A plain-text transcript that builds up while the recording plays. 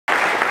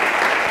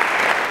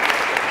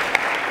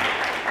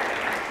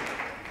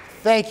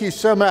Thank you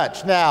so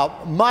much. Now,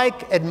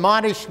 Mike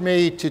admonished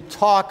me to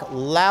talk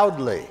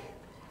loudly,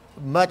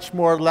 much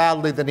more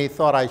loudly than he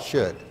thought I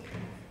should.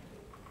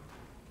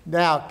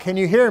 Now, can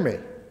you hear me?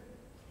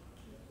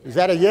 Is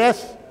that a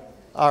yes?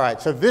 All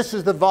right, so this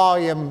is the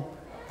volume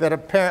that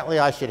apparently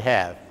I should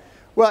have.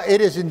 Well,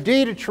 it is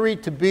indeed a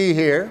treat to be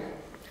here.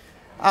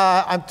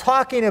 I'm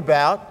talking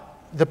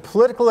about the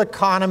political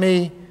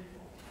economy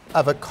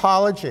of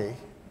ecology,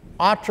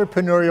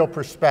 entrepreneurial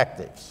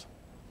perspectives.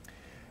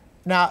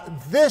 Now,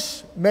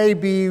 this may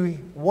be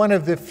one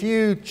of the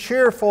few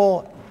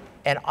cheerful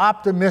and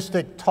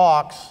optimistic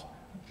talks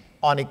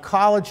on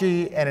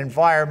ecology and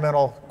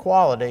environmental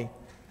quality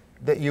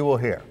that you will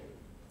hear.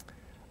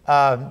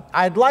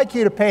 I'd like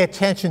you to pay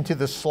attention to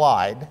the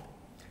slide,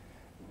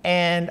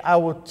 and I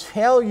will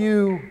tell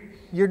you,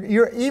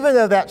 even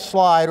though that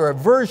slide or a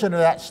version of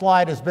that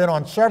slide has been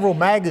on several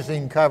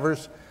magazine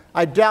covers,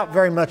 I doubt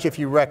very much if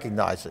you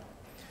recognize it.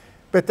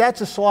 But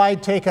that's a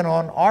slide taken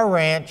on our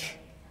ranch.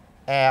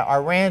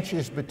 Our ranch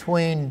is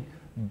between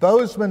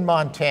Bozeman,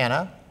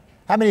 Montana.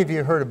 How many of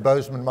you heard of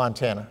Bozeman,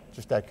 Montana?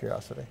 Just out of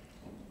curiosity.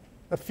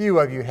 A few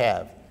of you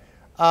have.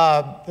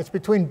 It's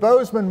between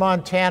Bozeman,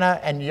 Montana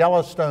and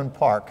Yellowstone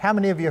Park. How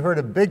many of you heard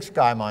of Big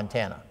Sky,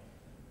 Montana?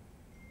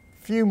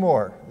 Few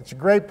more. It's a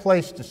great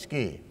place to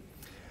ski.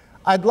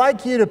 I'd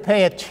like you to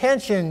pay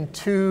attention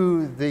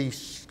to the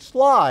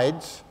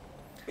slides,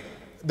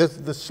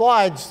 the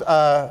slides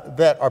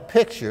that are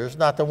pictures,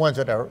 not the ones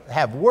that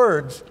have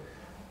words,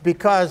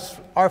 because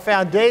our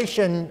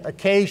foundation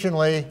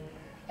occasionally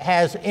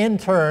has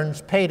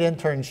interns, paid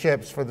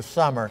internships for the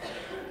summer.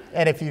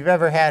 And if you've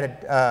ever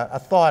had a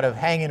thought of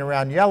hanging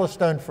around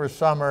Yellowstone for a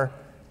summer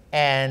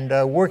and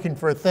working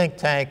for a think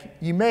tank,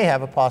 you may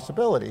have a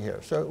possibility here.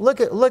 So look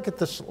at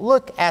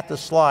the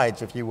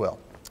slides, if you will.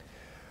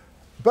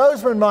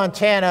 Bozeman,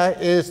 Montana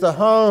is the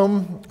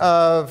home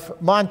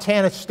of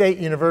Montana State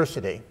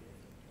University.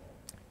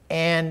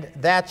 And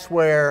that's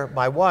where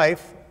my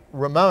wife,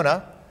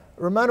 Ramona,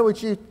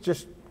 would you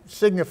just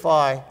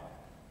signify?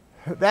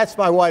 That's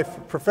my wife,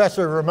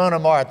 Professor Ramona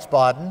Moritz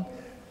Baden.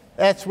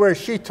 That's where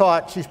she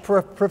taught. She's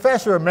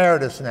Professor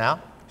Emeritus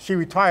now. She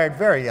retired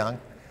very young.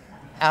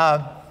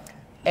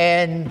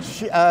 And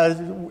she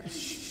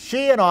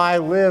and I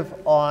live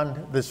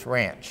on this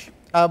ranch.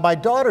 My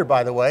daughter,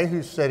 by the way,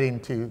 who's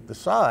sitting to the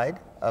side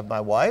of my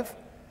wife,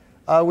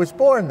 was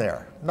born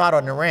there. Not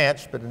on the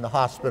ranch, but in the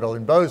hospital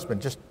in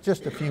Bozeman,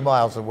 just a few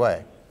miles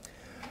away.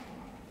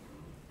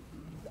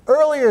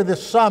 Earlier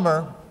this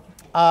summer,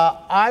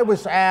 I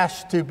was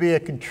asked to be a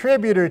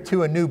contributor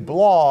to a new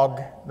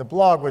blog. The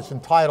blog was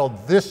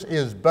entitled, "This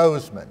is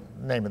Bozeman,"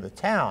 the name of the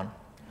town.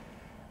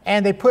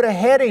 And they put a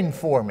heading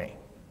for me.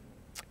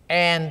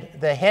 And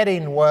the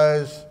heading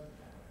was,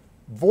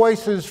 A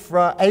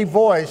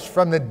Voice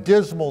from the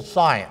Dismal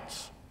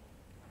Science.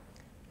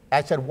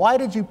 I said, why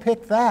did you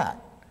pick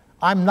that?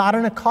 I'm not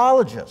an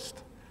ecologist.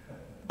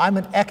 I'm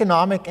an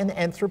economic and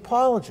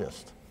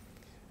anthropologist.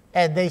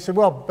 And they said,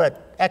 well,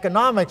 but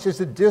economics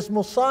is a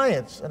dismal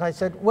science. And I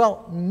said,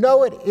 well,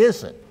 no, it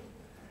isn't.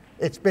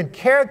 It's been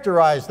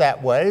characterized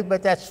that way,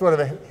 but that's sort of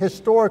a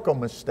historical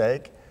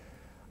mistake.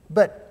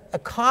 But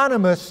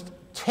economists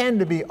tend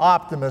to be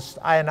optimists,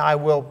 and I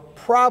will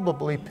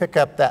probably pick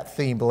up that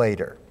theme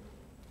later.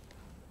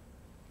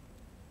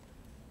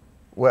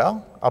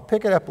 Well, I'll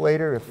pick it up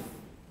later if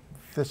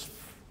this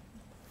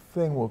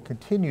thing will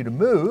continue to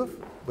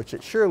move, which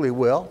it surely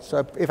will.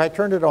 So if I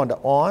turned it on to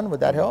on,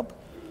 would that help?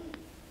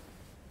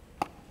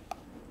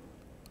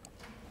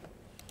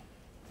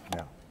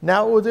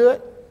 Now it will do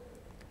it?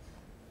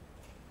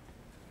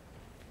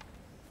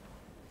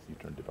 You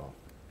turned it off.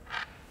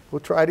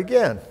 We'll try it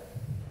again.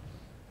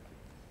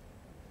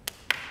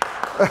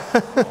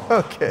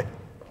 Okay.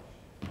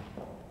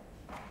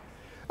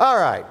 All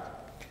right.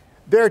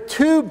 There are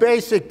two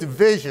basic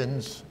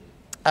divisions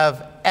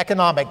of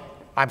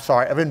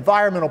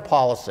environmental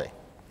policy.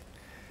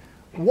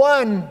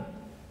 One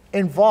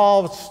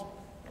involves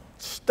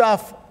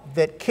stuff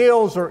that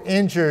kills or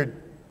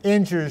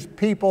injures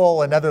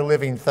people and other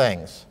living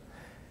things,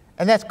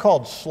 and that's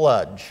called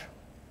sludge.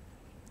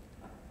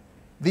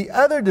 The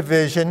other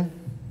division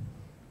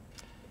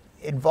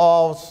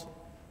involves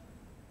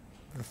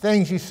the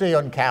things you see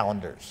on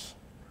calendars: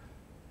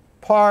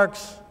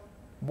 parks,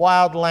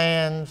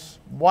 wildlands,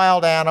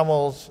 wild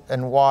animals,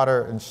 and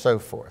water, and so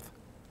forth.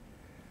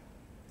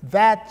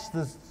 That's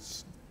the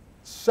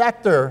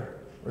sector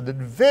or the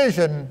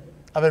division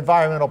of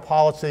environmental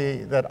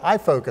policy that I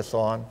focus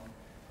on,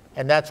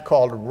 and that's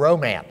called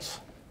romance.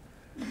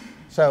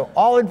 So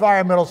all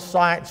environmental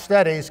science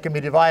studies can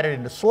be divided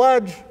into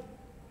sludge,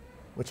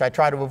 which I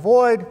try to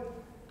avoid,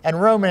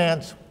 and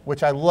romance,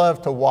 which I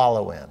love to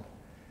wallow in.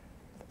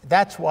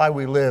 That's why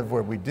we live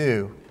where we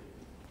do,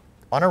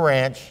 on a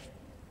ranch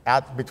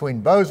out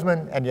between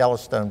Bozeman and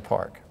Yellowstone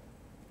Park.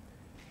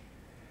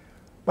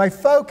 My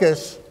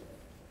focus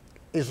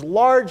is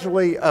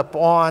largely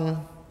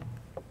upon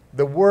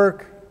the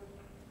work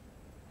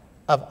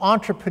of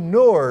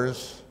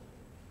entrepreneurs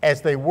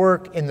as they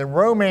work in the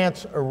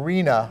romance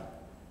arena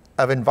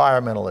of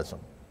environmentalism.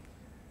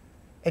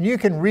 And you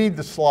can read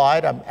the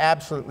slide, I'm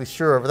absolutely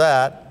sure of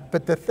that.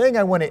 But the thing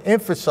I want to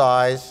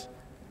emphasize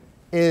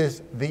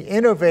is the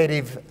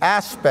innovative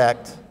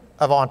aspect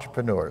of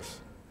entrepreneurs.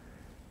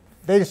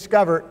 They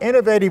discover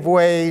innovative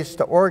ways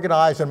to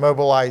organize and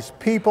mobilize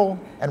people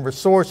and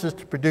resources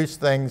to produce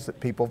things that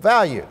people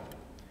value.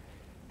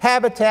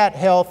 Habitat,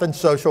 health, and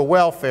social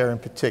welfare in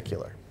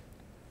particular.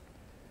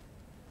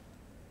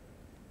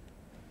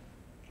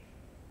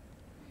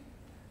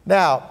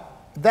 Now,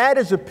 that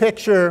is a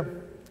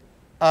picture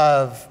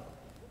of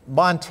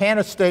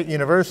Montana State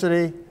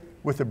University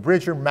with the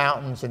Bridger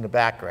Mountains in the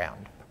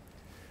background.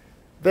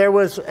 There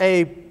was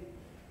a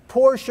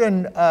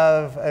portion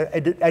of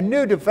a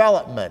new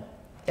development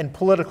in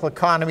political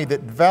economy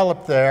that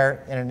developed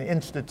there in an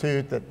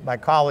institute that my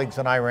colleagues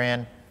and I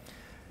ran.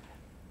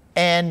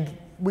 And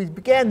we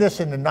began this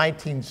in the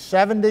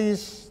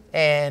 1970s,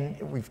 and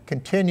we've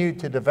continued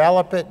to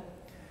develop it.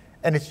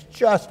 And it's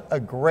just a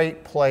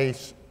great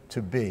place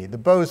to be, the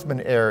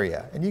Bozeman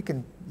area. And you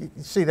can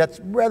see that's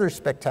rather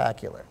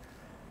spectacular.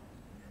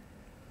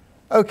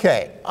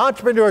 Okay,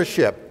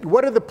 entrepreneurship.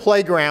 What are the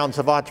playgrounds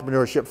of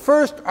entrepreneurship?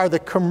 First are the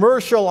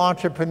commercial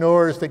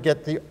entrepreneurs that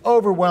get the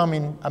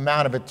overwhelming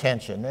amount of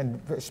attention, and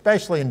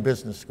especially in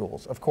business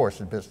schools, of course,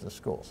 in business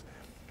schools.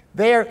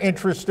 They are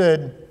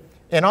interested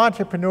in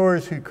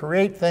entrepreneurs who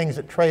create things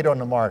that trade on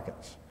the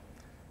markets.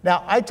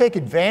 Now, I take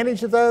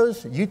advantage of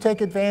those, you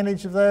take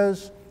advantage of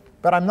those,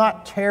 but I'm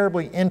not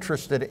terribly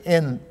interested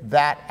in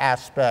that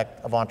aspect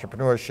of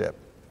entrepreneurship.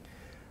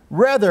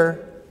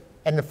 Rather,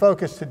 and the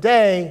focus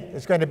today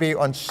is going to be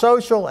on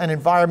social and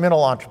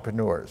environmental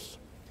entrepreneurs.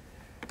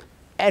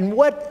 And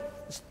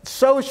what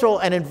social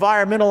and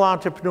environmental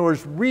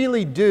entrepreneurs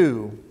really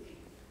do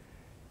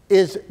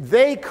is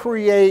they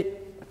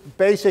create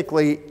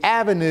basically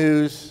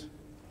avenues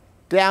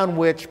down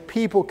which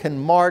people can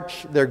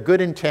march their good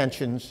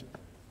intentions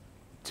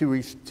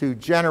to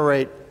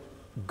generate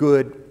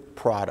good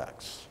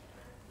products.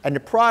 And the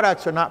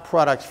products are not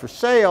products for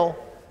sale,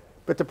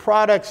 but the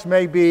products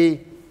may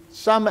be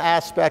some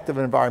aspect of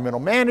environmental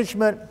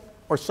management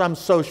or some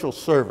social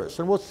service.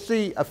 And we'll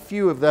see a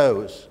few of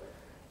those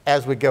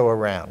as we go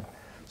around.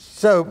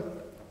 So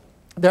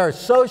there are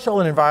social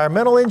and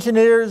environmental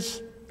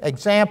engineers.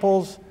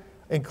 Examples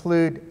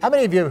include, how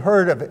many of you have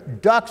heard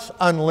of Ducks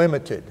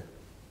Unlimited?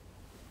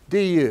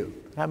 DU,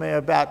 how many?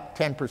 About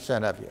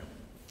 10% of you.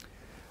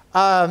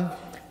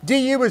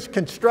 DU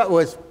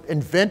was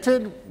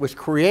invented, was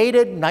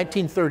created in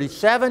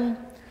 1937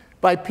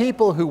 by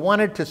people who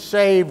wanted to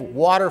save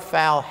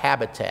waterfowl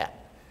habitat.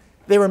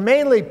 They were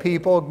mainly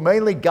people,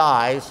 mainly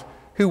guys,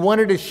 who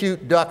wanted to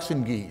shoot ducks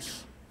and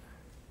geese.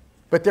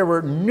 But there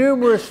were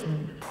numerous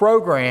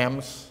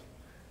programs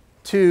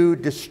to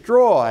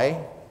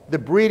destroy the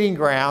breeding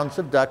grounds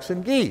of ducks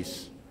and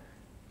geese.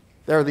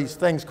 There are these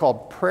things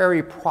called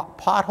prairie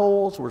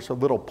potholes, which are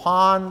little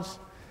ponds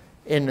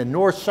in the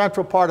north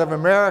central part of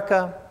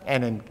America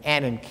and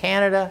in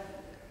Canada.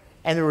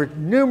 And there were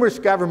numerous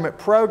government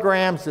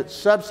programs that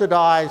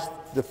subsidized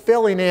the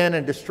filling in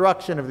and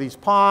destruction of these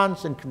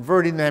ponds and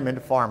converting them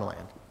into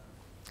farmland.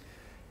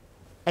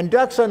 And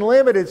Ducks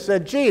Unlimited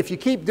said, gee, if you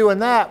keep doing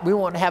that, we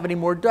won't have any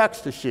more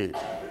ducks to shoot.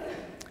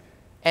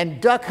 And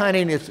duck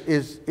hunting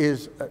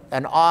is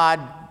an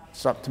odd,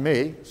 to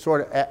me,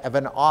 sort of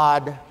an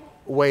odd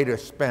way to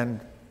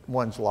spend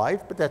one's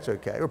life, but that's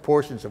okay, or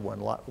portions of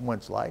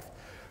one's life.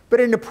 But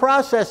in the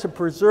process of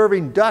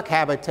preserving duck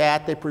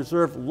habitat, they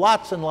preserve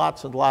lots and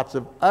lots and lots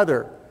of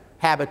other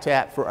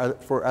habitat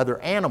for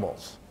other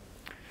animals.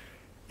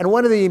 And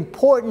one of the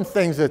important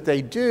things that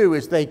they do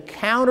is they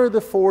counter the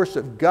force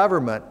of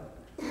governmental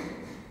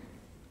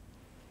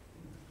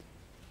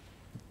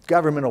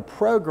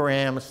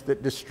programs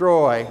that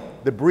destroy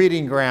the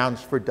breeding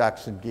grounds for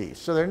ducks and geese.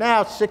 So there are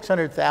now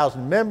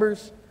 600,000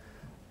 members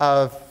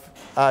of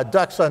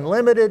Ducks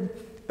Unlimited.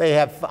 They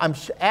have,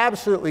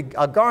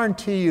 I'll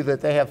guarantee you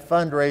that they have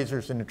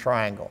fundraisers in the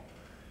Triangle.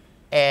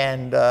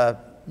 And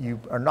you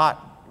are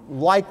not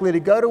likely to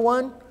go to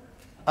one,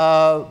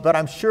 but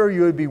I'm sure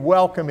you would be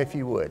welcome if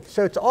you would.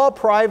 So it's all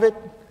private.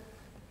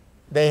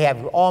 They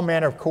have all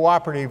manner of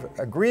cooperative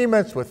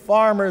agreements with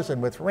farmers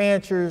and with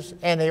ranchers,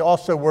 and they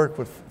also work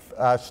with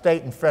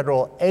state and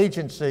federal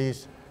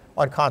agencies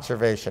on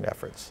conservation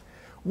efforts.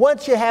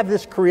 Once you have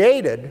this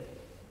created,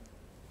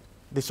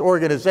 this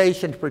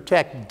organization to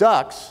protect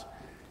ducks,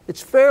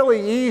 it's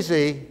fairly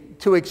easy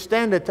to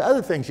extend it to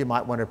other things you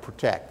might want to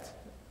protect.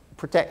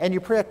 And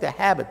you protect the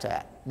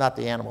habitat, not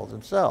the animals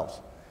themselves.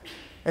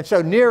 And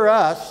so near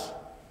us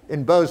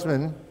in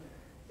Bozeman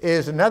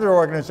is another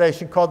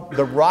organization called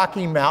the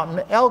Rocky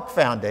Mountain Elk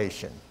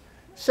Foundation,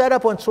 set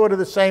up on sort of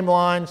the same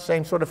lines,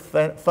 same sort of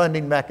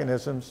funding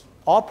mechanisms,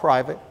 all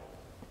private.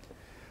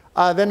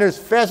 Then there's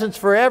Pheasants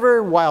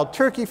Forever, Wild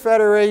Turkey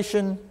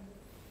Federation,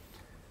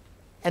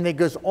 and it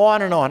goes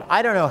on and on.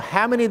 I don't know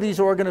how many of these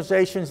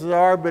organizations there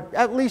are, but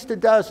at least a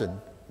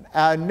dozen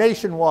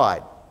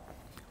nationwide,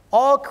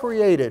 all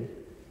created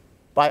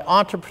by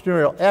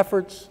entrepreneurial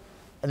efforts,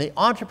 and the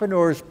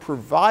entrepreneurs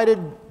provided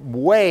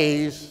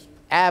ways,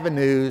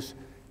 avenues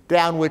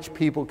down which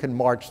people can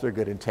march their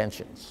good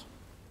intentions.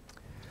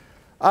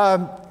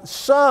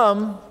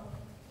 Some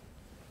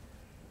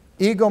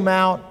Eagle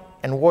Mount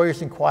and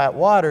Warriors in Quiet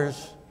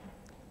Waters,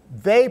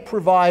 they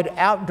provide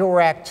outdoor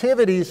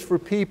activities for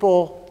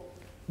people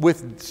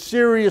with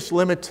serious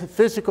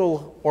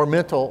physical or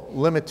mental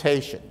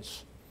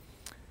limitations.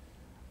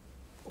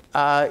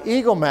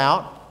 Eagle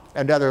Mount,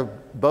 another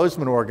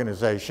Bozeman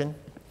organization,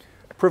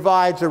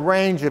 provides a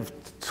range of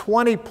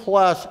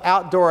 20-plus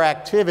outdoor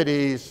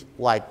activities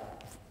like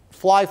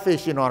fly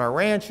fishing on a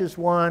ranch is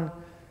one.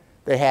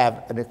 They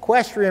have an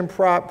equestrian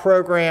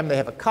program, they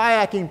have a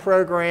kayaking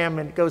program,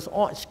 and it goes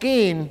on.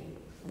 Skiing,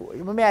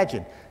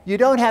 imagine, you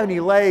don't have any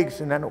legs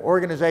and an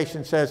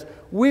organization says,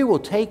 we will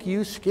take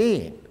you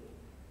skiing,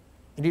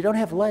 and you don't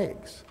have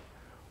legs.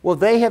 Well,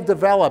 they have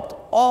developed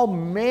all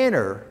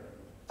manner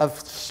of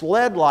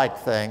sled-like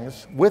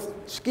things with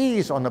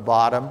skis on the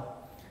bottom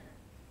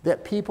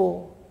that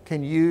people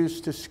can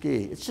use to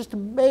ski. It's just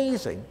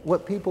amazing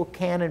what people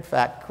can in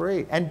fact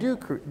create and do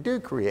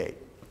create.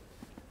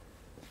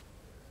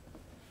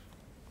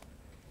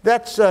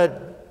 That's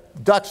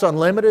Ducks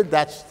Unlimited.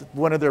 That's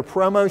one of their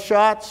promo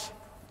shots.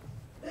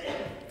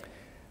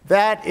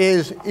 That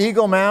is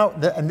Eagle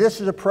Mount, and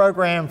this is a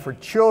program for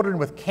children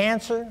with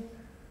cancer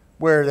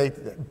where they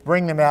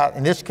bring them out.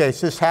 In this case,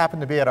 this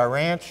happened to be at our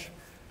ranch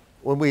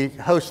when we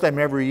host them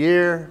every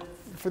year.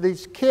 For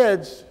these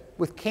kids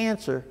with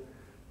cancer,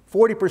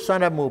 40%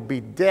 of them will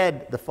be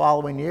dead the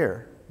following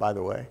year, by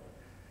the way.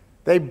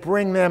 They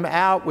bring them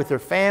out with their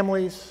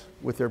families,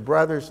 with their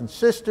brothers and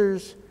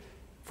sisters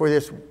for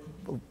this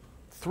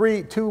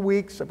 2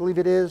 weeks, I believe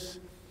it is,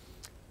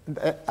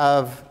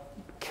 of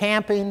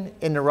camping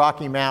in the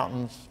Rocky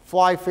Mountains,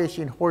 fly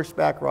fishing,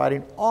 horseback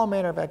riding, all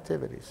manner of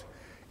activities.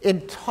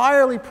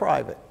 Entirely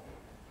private,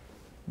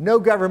 no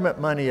government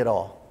money at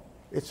all.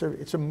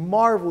 It's a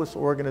marvelous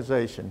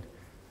organization.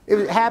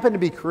 It happened to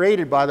be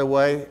created, by the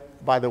way,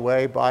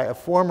 by a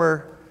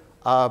former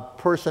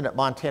person at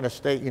Montana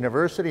State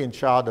University in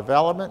child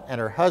development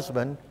and her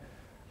husband,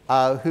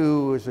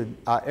 who was an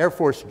Air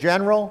Force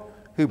general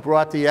who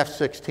brought the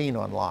F-16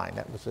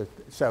 online.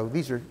 So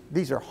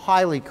these are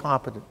highly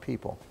competent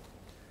people.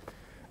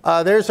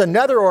 There's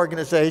another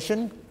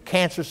organization,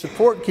 Cancer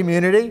Support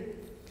Community,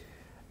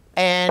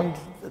 and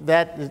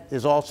that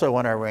is also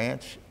on our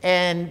ranch.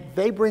 And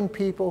they bring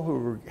people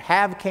who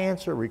have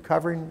cancer,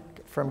 recovering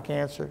from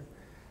cancer,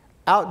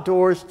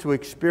 outdoors to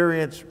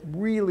experience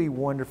really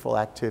wonderful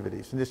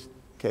activities. In this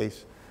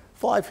case,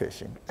 fly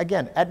fishing,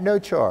 again, at no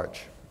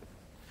charge.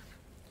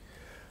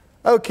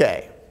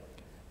 Okay,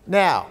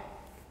 now,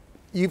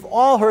 you've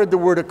all heard the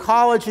word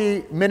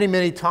ecology many,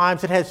 many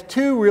times. It has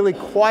two really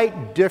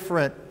quite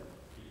different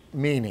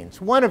meanings.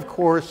 One, of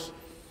course,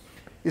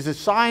 is a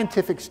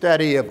scientific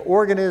study of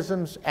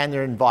organisms and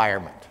their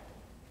environment.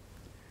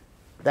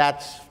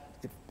 That's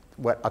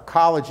what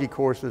ecology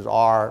courses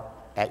are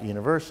at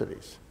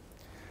universities.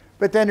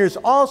 But then there's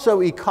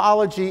also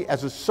ecology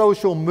as a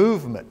social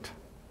movement.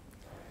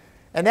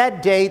 And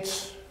that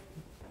dates,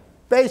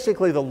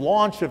 basically the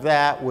launch of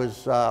that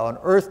was on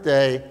Earth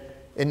Day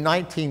in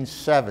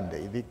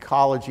 1970. The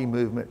ecology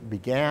movement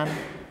began.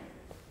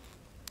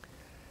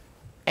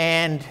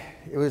 And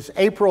it was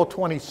April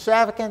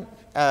 22nd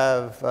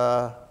of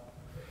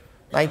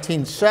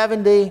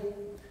 1970.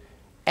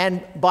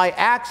 And by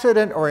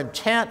accident or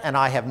intent, and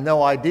I have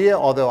no idea,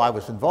 although I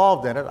was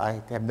involved in it,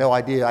 I have no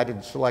idea, I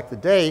didn't select the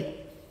date,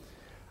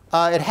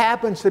 it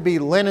happens to be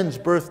Lenin's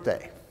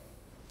birthday.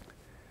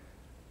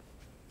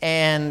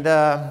 And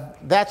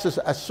that's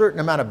a certain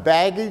amount of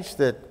baggage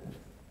that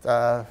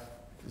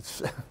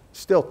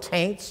still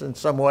taints in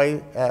some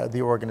way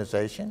the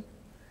organization.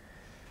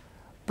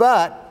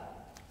 But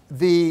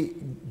the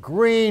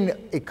green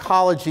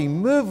ecology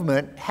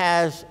movement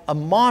has a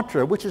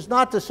mantra, which is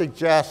not to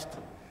suggest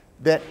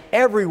that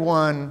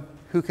everyone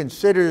who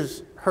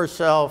considers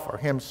herself or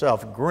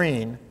himself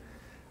green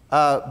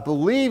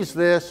believes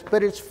this,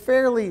 but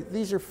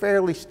these are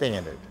fairly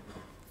standard.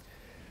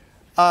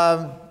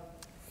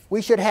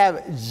 We should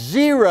have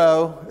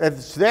zero,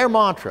 it's their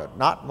mantra,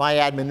 not my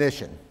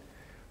admonition.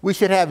 We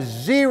should have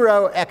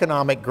zero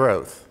economic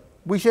growth.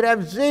 We should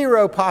have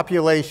zero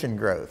population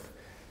growth.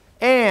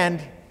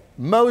 And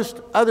most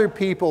other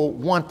people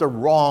want the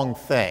wrong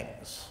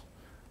things.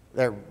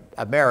 They're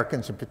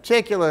Americans in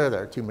particular,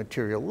 they're too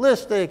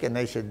materialistic and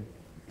they should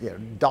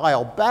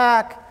dial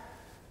back.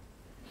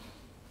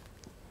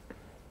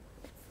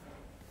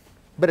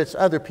 But it's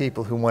other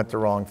people who want the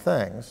wrong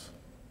things.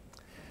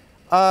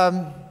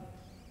 And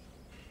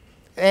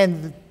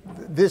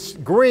this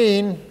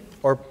green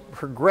or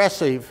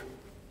progressive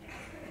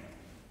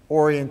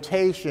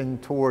orientation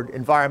toward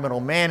environmental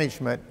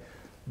management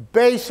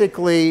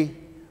basically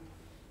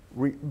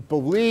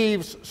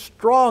believes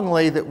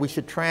strongly that we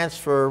should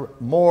transfer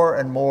more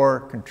and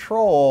more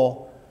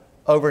control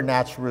over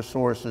natural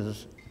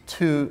resources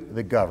to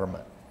the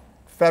government,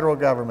 federal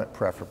government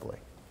preferably.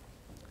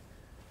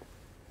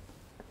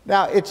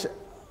 Now, it's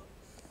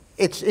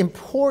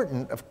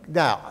important.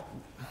 Now,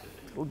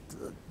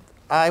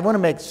 I want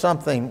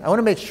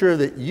to make sure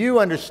that you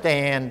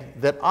understand,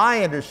 that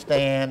I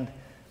understand,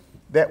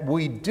 that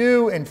we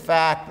do, in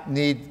fact,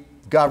 need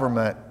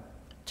government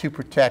to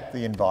protect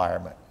the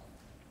environment.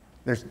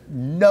 There's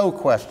no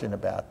question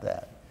about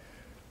that.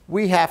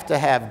 We have to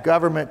have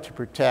government to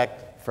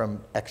protect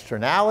from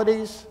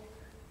externalities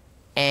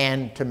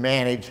and to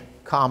manage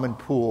common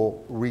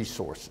pool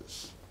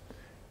resources.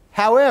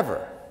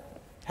 However,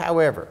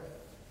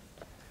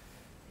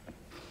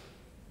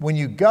 when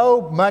you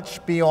go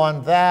much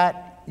beyond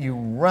that, you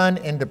run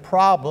into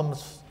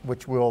problems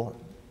which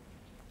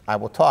I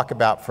will talk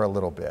about for a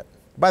little bit.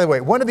 By the way,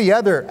 one of the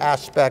other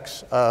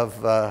aspects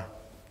of,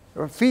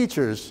 or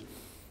features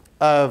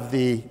of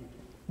the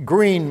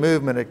green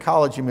movement,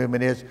 ecology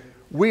movement, is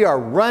we are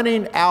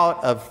running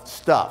out of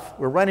stuff.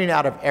 We're running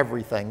out of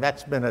everything.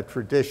 That's been a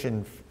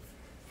tradition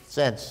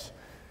since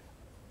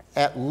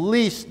at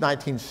least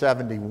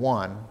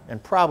 1971,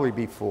 and probably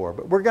before.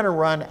 But we're going to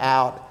run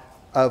out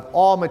of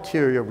all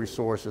material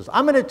resources.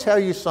 I'm going to tell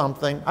you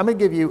something. I'm going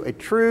to give you a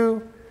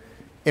true,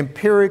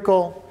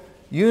 empirical,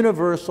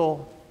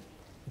 universal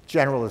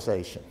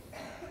generalization.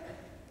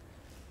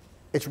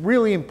 It's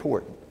really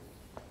important.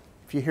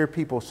 If you hear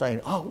people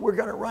saying, oh, we're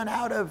going to run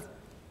out of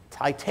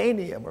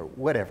titanium or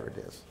whatever it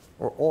is,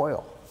 or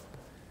oil.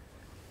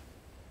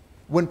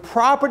 When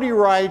property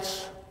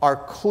rights are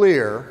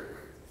clear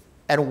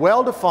and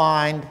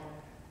well-defined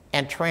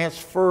and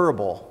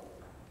transferable,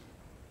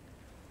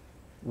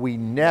 we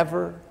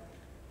never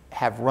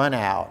have run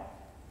out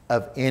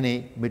of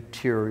any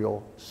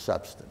material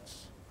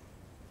substance.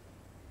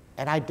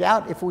 And I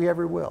doubt if we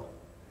ever will.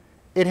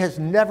 It has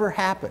never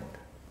happened.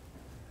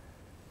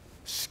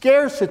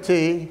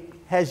 Scarcity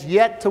has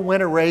yet to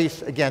win a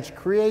race against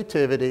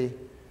creativity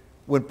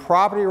when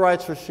property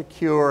rights are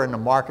secure and the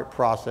market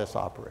process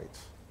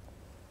operates.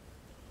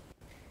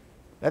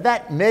 Now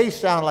that may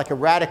sound like a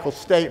radical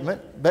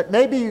statement, but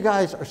maybe you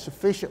guys are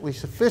sufficiently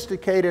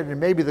sophisticated and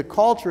maybe the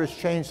culture has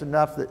changed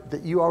enough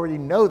that you already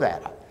know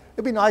that.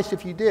 It'd be nice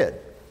if you did.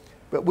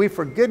 But we,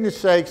 for goodness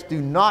sakes, do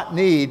not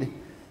need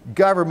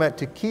government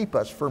to keep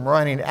us from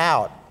running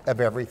out of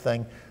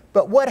everything.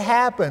 But what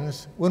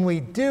happens when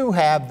we do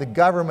have the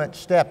government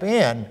step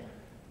in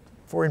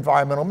for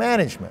environmental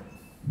management?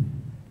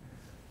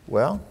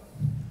 Well,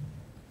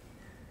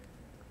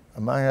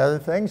 among other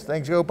things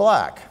go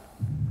black.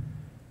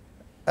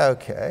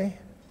 Okay.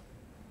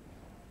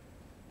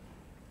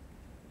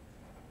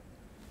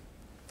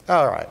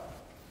 All right.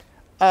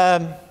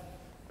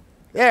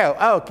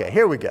 Yeah, okay,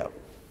 here we go.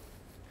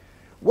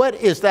 What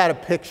is that a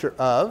picture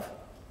of?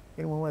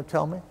 Anyone want to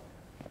tell me?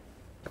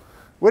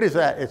 What is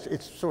that?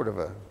 It's sort of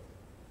a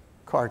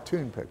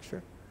cartoon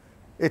picture.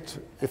 It's,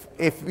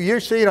 if you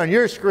see it on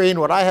your screen,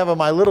 what I have on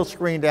my little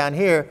screen down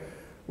here,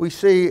 we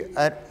see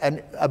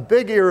a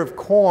big ear of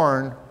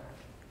corn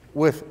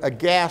with a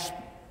gas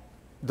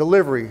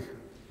delivery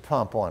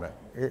pump on it.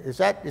 Is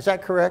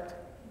that correct?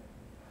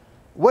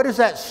 What does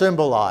that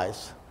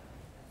symbolize?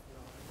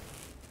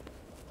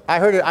 I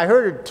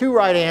heard two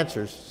right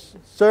answers.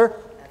 Sir?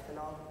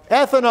 Ethanol.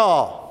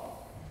 Ethanol.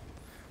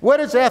 What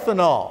is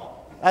ethanol,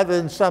 other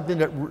than something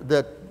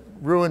that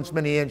ruins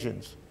many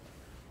engines?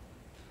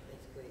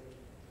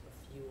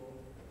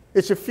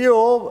 It's a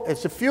fuel.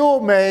 It's a fuel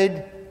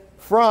made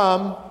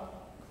from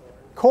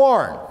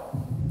corn.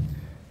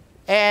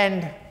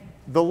 And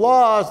the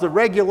laws, the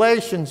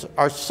regulations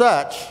are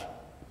such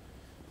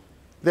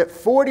that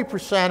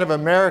 40% of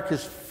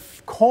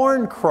America's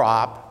corn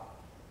crop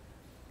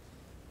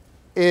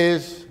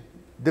is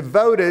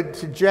devoted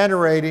to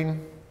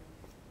generating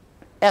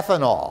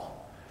ethanol.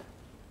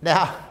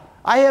 Now,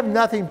 I have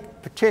nothing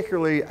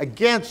particularly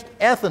against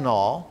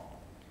ethanol,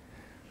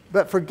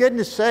 but for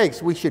goodness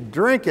sakes, we should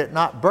drink it,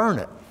 not burn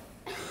it.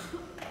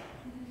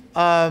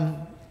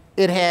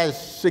 It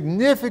has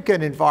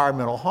significant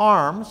environmental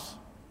harms,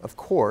 of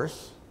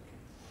course,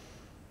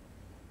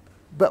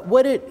 but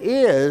what it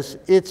is,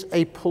 it's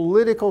a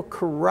political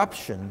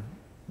corruption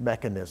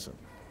mechanism.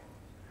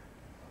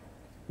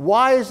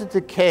 Why is it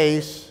the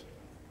case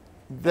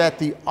that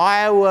the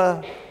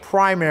Iowa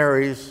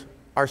primaries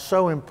are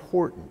so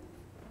important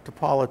to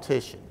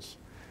politicians?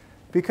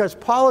 Because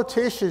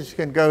politicians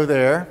can go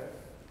there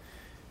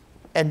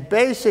and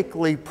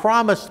basically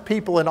promise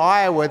people in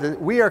Iowa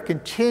that we're going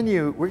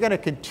to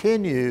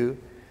continue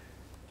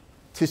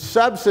to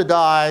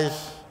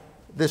subsidize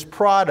this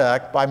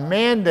product by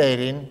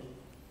mandating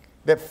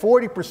that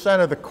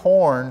 40% of the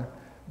corn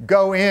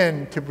go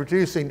into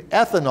producing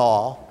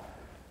ethanol,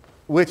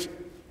 which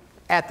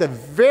at the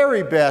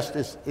very best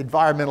is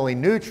environmentally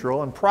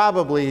neutral and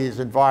probably is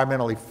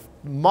environmentally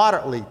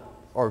moderately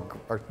or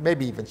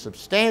maybe even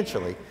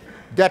substantially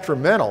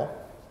detrimental.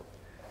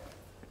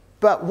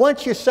 But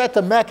once you set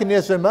the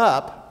mechanism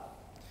up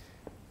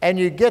and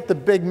you get the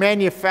big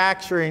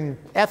manufacturing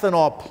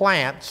ethanol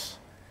plants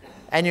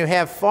and you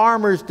have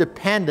farmers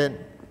dependent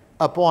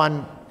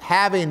upon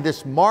having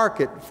this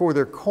market for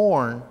their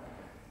corn,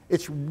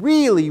 it's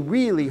really,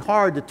 really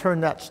hard to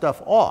turn that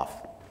stuff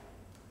off.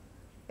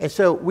 And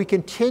so we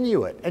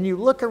continue it. And you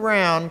look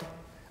around,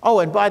 oh,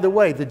 and by the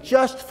way, the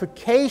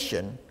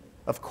justification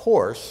of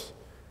course,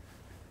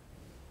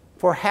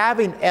 for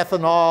having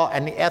ethanol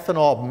and the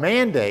ethanol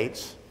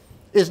mandates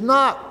is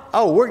not,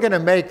 oh, we're going to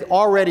make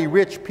already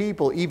rich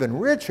people even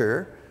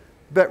richer,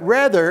 but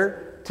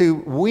rather to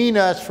wean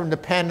us from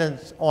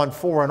dependence on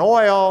foreign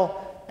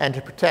oil and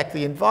to protect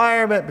the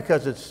environment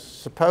because it's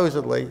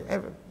supposedly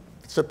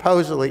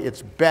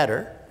it's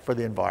better for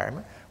the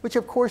environment, which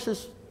of course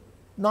is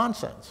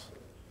nonsense.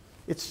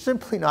 It's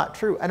simply not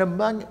true. And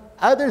among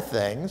other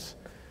things,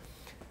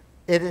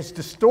 it has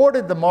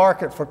distorted the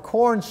market for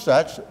corn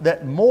such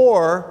that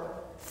more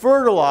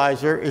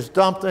fertilizer is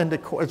dumped into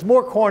corn. It's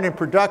more corn in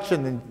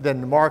production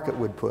than the market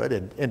would put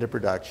into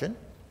production.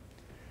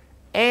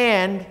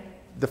 And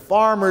the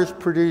farmers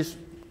produce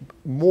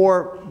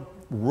more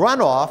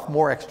runoff,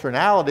 more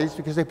externalities,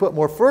 because they put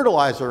more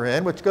fertilizer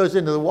in, which goes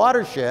into the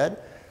watershed,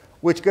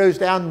 which goes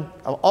down,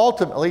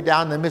 ultimately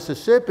down the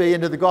Mississippi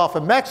into the Gulf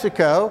of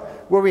Mexico,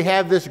 where we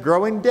have this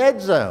growing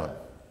dead zone.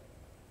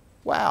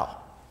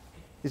 Wow.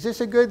 Is this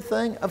a good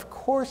thing? Of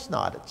course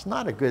not. It's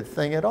not a good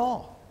thing at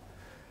all.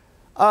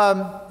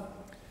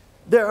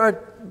 There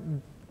are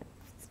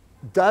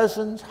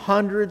dozens,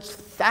 hundreds,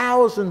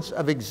 thousands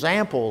of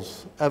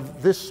examples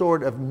of this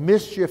sort of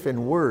mischief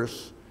and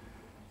worse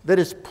that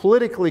is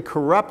politically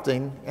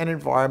corrupting and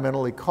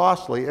environmentally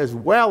costly, as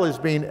well as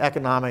being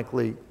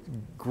economically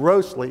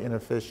grossly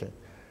inefficient.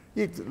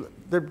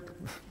 The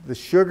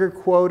sugar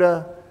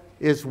quota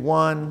is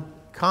one,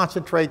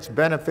 concentrates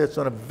benefits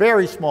on a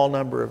very small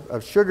number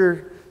of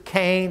sugar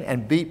cane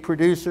and beet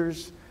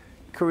producers,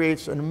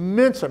 creates an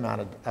immense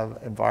amount of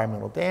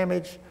environmental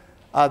damage.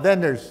 Then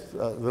there's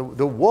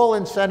the wool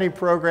incentive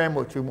program,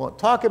 which we won't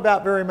talk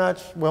about very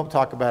much. We won't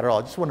talk about it all.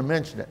 I just want to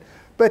mention it.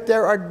 But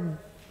there are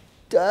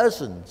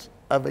dozens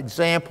of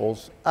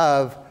examples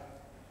of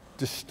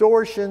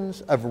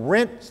distortions of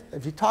rent.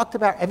 Have you talked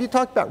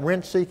about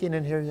rent seeking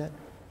in here yet?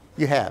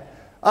 You have.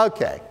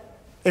 Okay.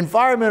 The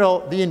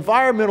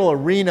environmental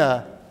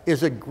arena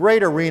is a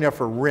great arena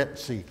for rent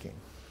seeking.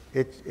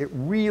 It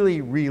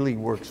really, really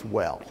works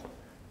well.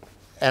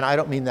 And I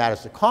don't mean that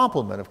as a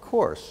compliment, of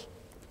course.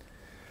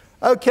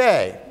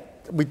 Okay,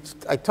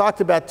 I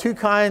talked about two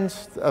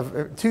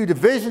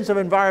divisions of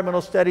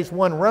environmental studies.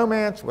 One,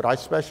 romance, what I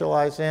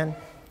specialize in,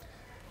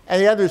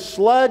 and the other,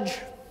 sludge.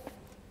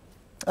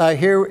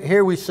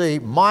 Here we see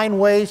mine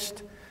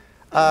waste.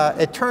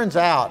 It turns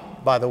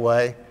out, by the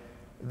way,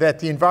 that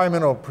the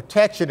Environmental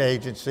Protection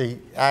Agency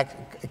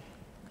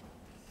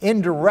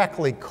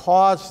indirectly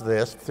caused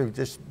this through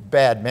just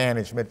bad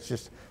management. It's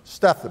just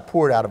stuff that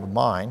poured out of a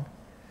mine.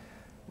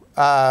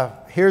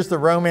 Here's the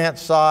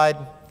romance side.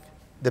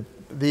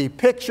 The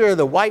picture,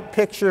 the white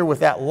picture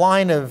with that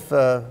line of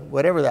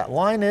whatever that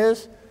line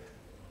is,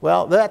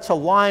 well, that's a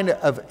line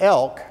of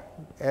elk.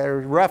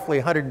 Roughly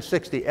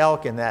 160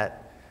 elk in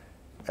that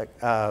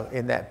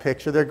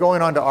picture. They're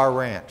going onto our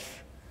ranch.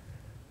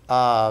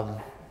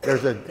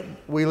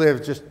 We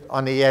live just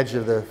on the edge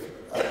of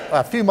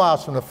a few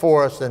miles from the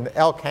forest, and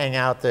elk hang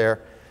out there,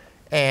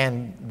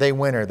 and they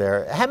winter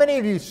there. How many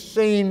of you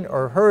seen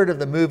or heard of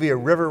the movie A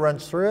River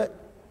Runs Through It?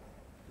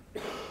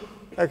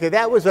 Okay,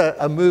 that was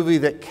a movie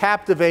that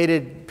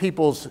captivated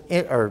people's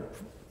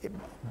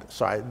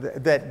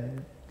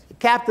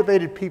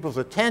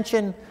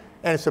attention,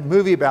 and it's a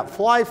movie about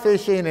fly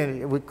fishing,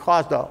 and it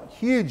caused a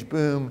huge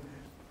boom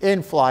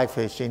in fly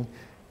fishing.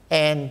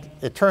 And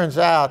it turns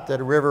out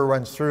that A River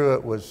Runs Through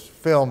It was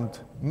filmed,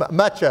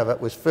 much of it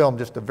was filmed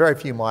just a very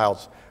few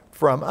miles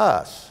from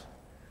us.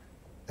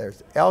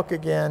 There's elk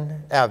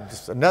again.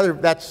 That's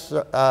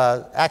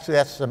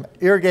some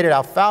irrigated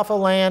alfalfa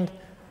land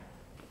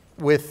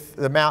with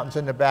the mountains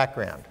in the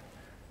background.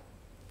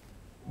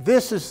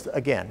 This is,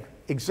 again,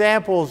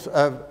 examples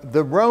of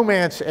the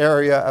romance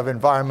area of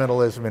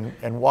environmentalism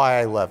and why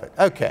I love it.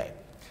 Okay,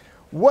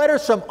 what are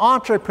some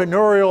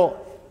entrepreneurial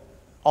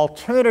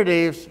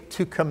alternatives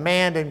to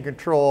command and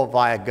control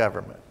via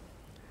government?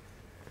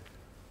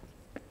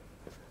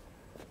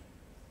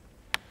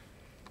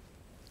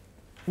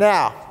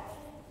 Now,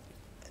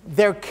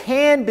 there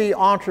can be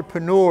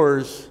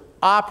entrepreneurs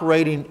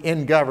operating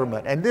in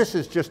government, and this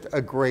is just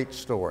a great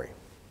story.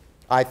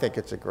 I think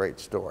it's a great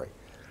story.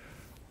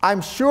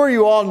 I'm sure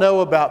you all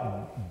know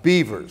about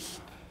beavers.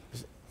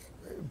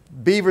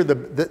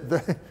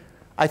 Beaver,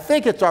 I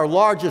think it's our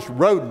largest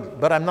rodent,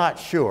 but I'm not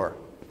sure.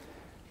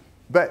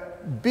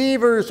 But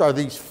beavers are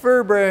these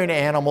fur-bearing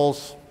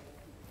animals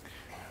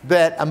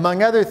that,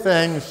 among other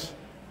things,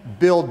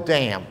 build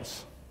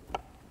dams.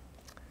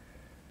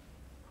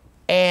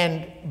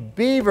 And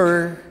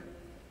beaver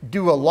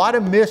do a lot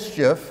of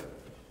mischief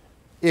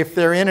if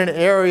they're in an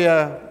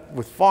area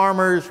with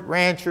farmers,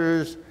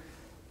 ranchers,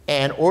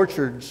 and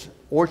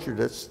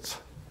orchardists,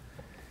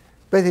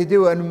 but they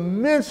do an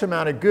immense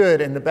amount of good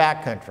in the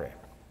backcountry.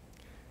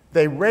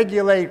 They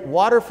regulate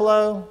water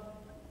flow.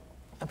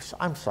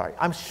 I'm sorry,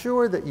 I'm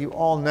sure that you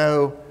all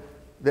know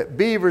that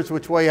beavers,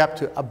 which weigh up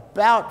to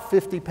about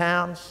 50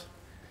 pounds,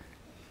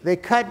 they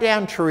cut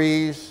down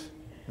trees,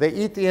 they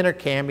eat the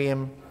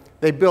intercambium,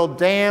 they build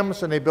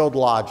dams, and they build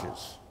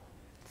lodges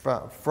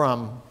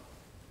from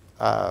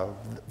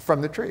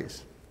the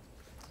trees.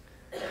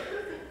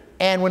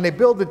 And when they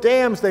build the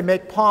dams, they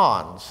make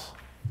ponds.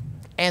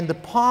 And the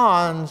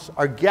ponds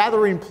are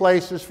gathering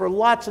places for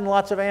lots and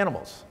lots of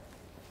animals.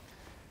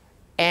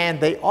 And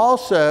they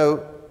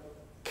also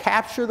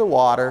capture the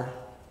water,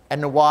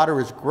 and the water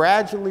is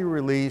gradually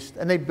released,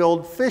 and they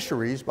build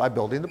fisheries by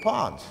building the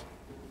ponds.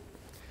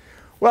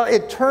 Well,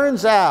 it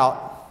turns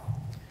out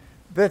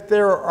that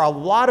there are a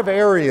lot of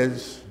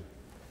areas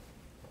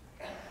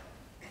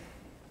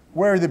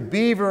where the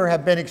beaver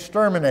have been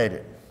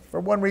exterminated for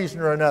one reason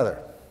or another.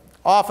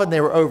 Often they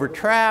were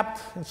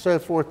over-trapped and so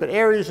forth, but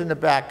areas in the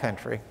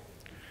backcountry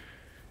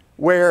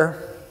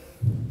where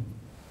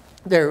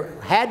there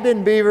had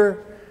been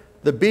beaver,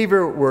 the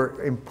beaver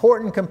were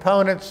important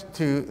components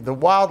to the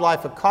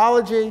wildlife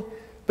ecology,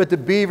 but the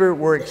beaver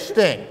were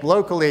extinct,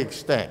 locally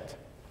extinct.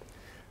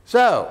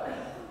 So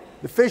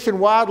the Fish and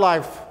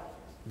Wildlife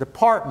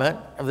Department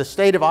of the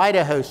state of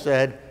Idaho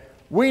said,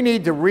 we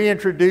need to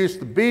reintroduce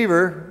the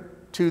beaver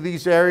to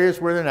these areas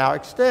where they're now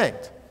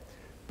extinct.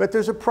 But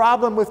there's a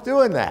problem with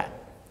doing that.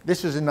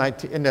 This is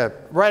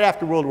right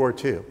after World War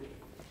II.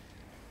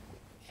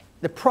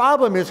 The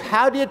problem is,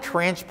 how do you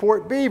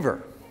transport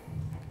beaver?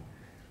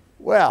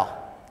 Well,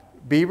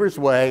 beavers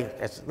weigh,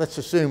 let's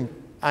assume,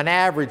 an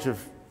average of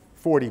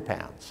 40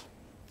 pounds.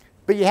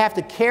 But you have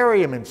to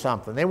carry them in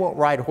something. They won't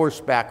ride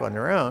horseback on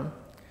their own.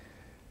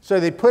 So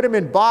they put them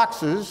in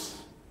boxes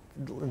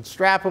and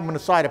strap them on the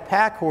side of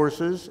pack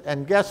horses,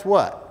 and guess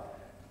what?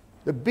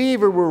 The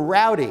beaver were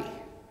rowdy.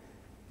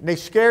 And they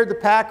scared the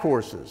pack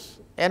horses.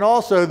 And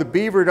also, the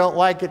beaver don't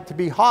like it to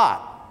be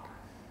hot.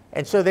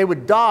 And so they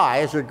would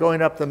die as they're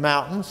going up the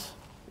mountains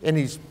in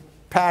these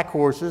pack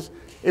horses.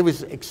 It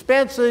was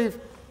expensive,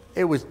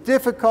 it was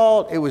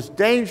difficult, it was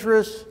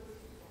dangerous.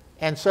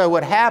 And so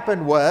what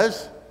happened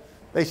was,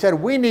 they said,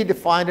 we need to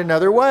find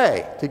another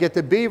way to get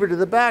the beaver to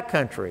the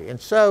backcountry.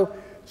 And so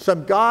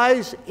some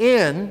guys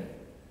in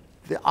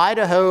the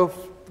Idaho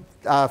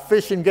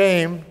Fish and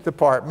Game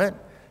Department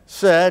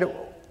said,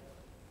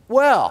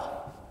 well,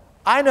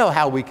 I know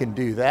how we can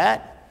do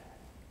that.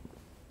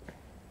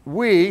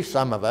 We,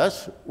 some of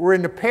us, were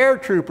in the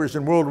paratroopers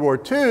in World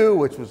War II,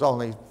 which was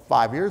only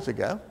 5 years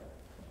ago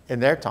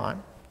in their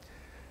time.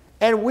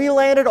 And we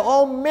landed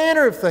all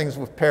manner of things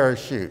with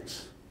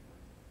parachutes.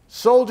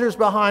 Soldiers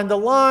behind the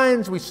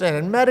lines, we sent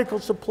in medical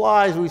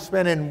supplies, we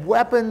sent in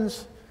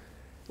weapons.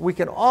 We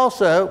can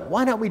also,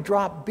 why don't we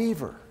drop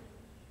beaver?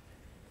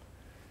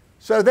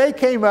 So they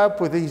came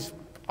up with these,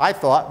 I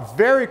thought,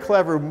 very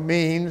clever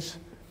means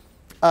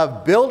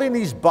of building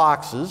these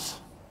boxes.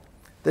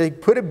 They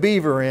put a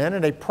beaver in,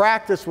 and they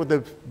practiced with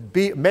a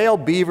male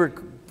beaver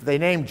they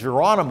named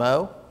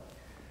Geronimo.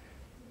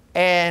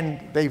 And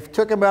they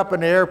took him up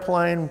in an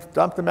airplane,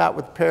 dumped him out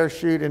with a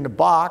parachute in the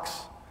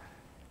box.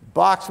 The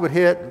box would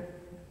hit,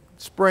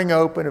 spring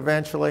open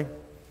eventually,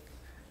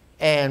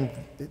 and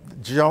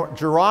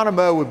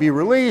Geronimo would be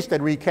released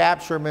and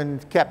recapture him,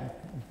 and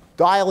kept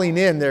dialing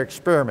in their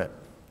experiment.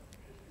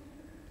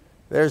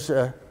 There's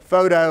a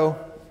photo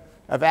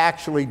of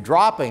actually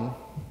dropping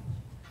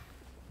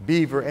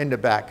beaver into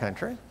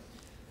backcountry.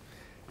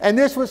 And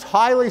this was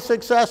highly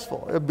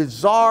successful, a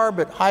bizarre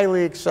but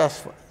highly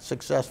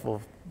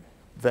successful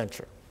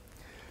venture.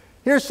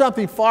 Here's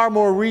something far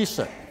more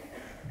recent.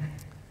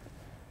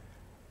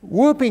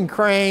 Whooping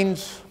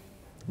cranes,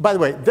 by the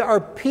way, there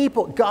are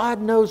people,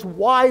 God knows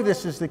why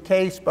this is the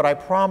case, but I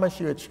promise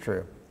you it's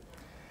true.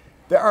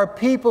 There are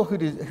people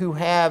who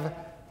have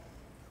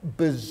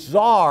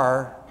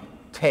bizarre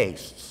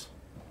tastes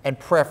and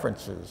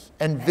preferences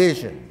and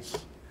visions.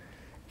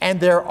 And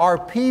there are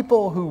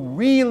people who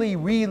really,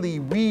 really,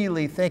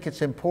 really think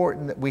it's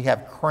important that we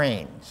have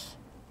cranes,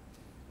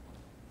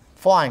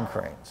 flying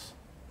cranes.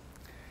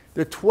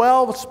 There are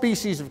 12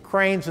 species of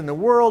cranes in the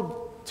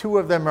world. 2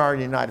 of them are in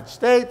the United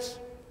States.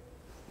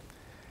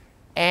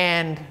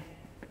 And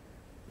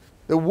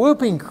the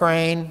whooping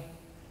crane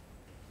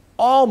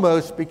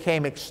almost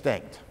became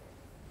extinct.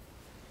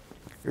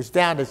 It was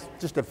down to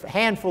just a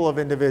handful of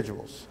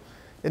individuals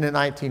in the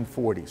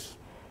 1940s.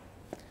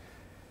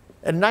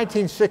 In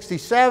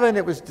 1967,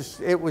 it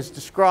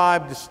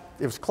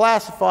was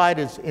classified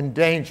as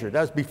endangered.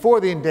 That was before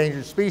the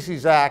Endangered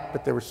Species Act,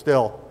 but there were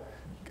still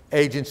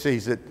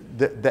agencies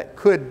that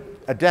could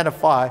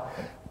identify,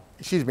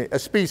 a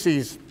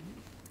species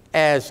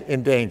as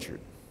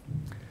endangered.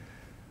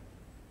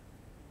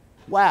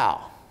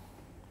 Wow.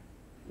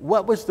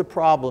 What was the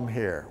problem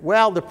here?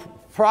 Well, the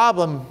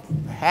problem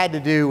had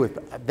to do with,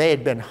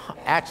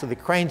 actually the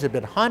cranes had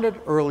been hunted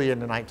early in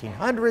the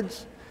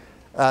 1900s.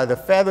 The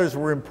feathers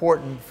were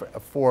important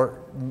for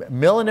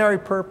millinery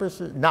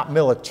purposes, not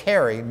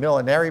military,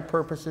 millinery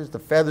purposes. The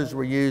feathers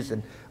were used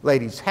in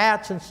ladies'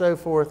 hats and so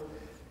forth.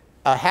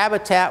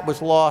 Habitat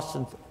was lost,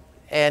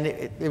 and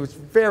it was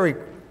very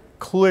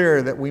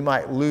clear that we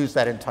might lose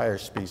that entire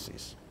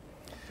species.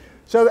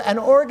 So an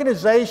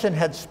organization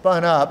had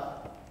spun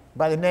up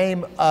by the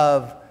name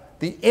of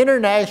the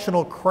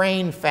International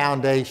Crane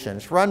Foundation.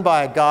 It's run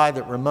by a guy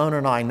that Ramona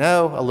and I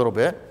know a little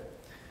bit.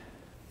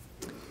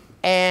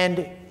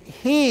 And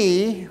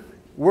he,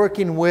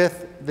 working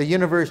with the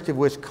University of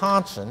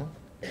Wisconsin,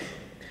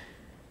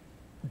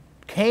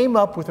 came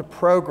up with a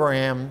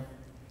program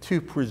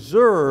to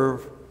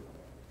preserve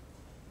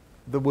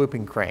the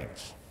whooping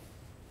cranes.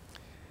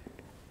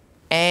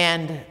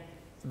 And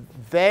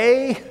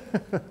they,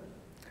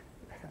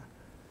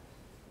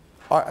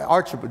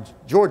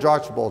 George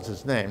Archibald's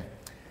his name,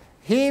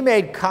 he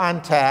made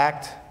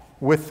contact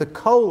with the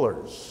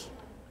Kohlers,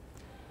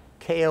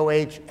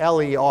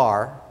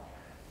 Kohler,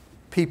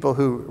 people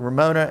who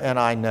Ramona and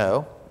I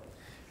know,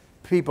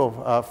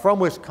 people from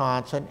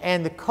Wisconsin,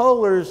 and the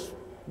Kohlers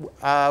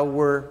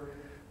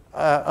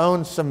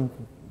owned some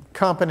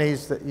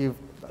companies that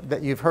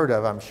you've heard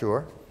of, I'm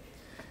sure,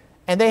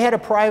 and they had a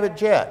private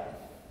jet,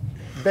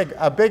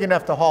 big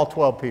enough to haul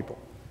 12 people.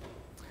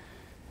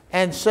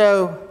 And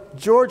so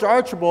George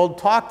Archibald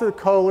talked to the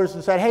Kohlers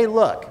and said, hey,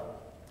 look,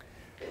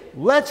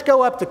 let's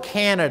go up to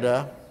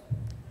Canada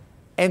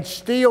and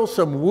steal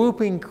some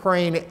whooping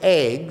crane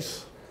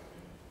eggs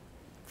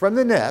from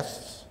the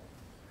nests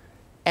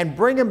and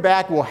bring them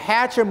back. We'll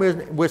hatch them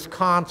in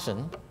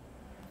Wisconsin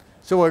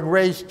so we'll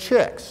raise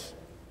chicks.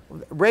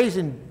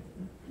 Raising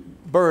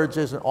birds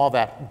isn't all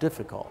that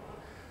difficult.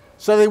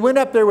 So they went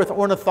up there with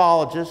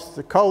ornithologists.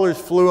 The Kohlers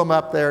flew them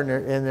up there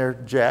in their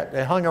jet.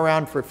 They hung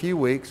around for a few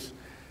weeks.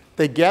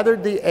 They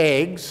gathered the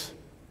eggs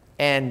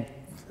and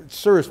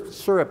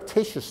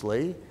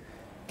surreptitiously,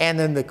 and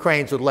then the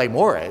cranes would lay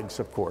more eggs,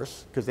 of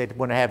course, because they'd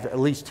want to have at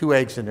least 2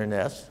 eggs in their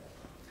nest.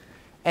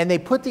 And they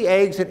put the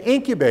eggs in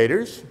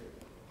incubators,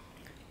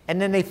 and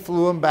then they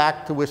flew them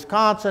back to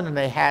Wisconsin and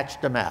they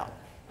hatched them out.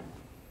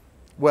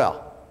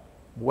 Well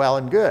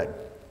and good.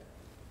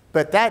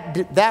 But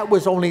that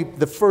was only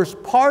the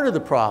first part of the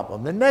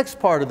problem. The next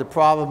part of the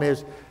problem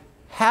is,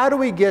 how do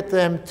we get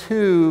them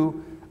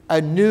to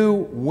a new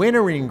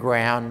wintering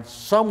ground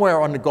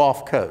somewhere on the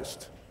Gulf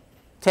Coast,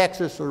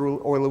 Texas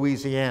or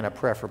Louisiana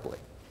preferably?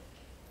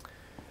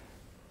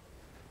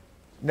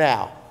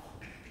 Now,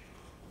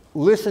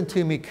 listen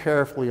to me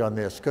carefully on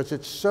this, because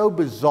it's so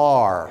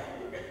bizarre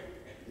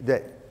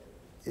that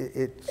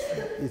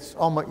it's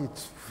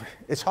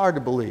hard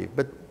to believe,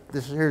 but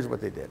here's what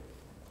they did.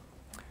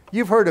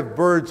 You've heard of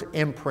birds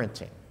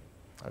imprinting,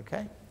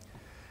 okay?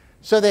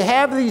 So they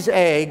have these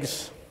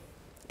eggs,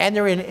 and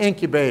they're in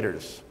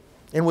incubators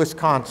in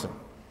Wisconsin.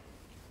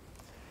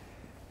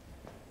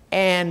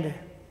 And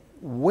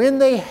when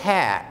they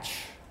hatch,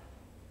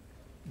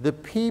 the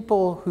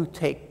people who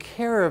take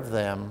care of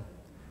them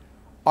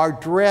are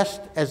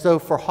dressed as though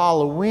for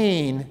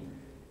Halloween,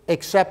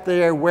 except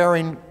they are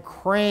wearing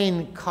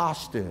crane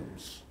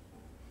costumes.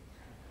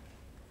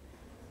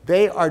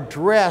 They are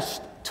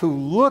dressed to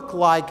look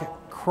like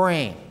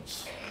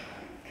cranes.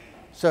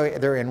 So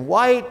they're in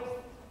white,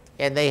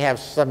 and they have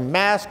some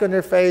mask on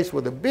their face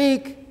with a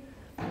beak,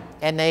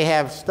 and they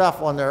have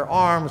stuff on their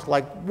arms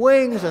like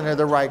wings, and they're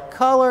the right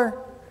color.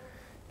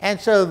 And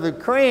so the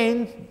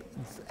cranes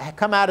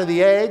come out of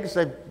the eggs.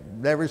 They've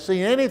never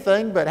seen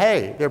anything, but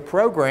hey, they're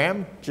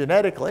programmed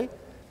genetically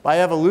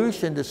by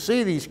evolution to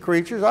see these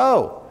creatures.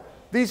 Oh,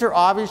 these are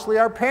obviously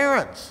our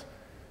parents.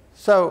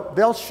 So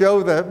they'll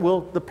show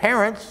the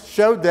parents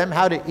showed them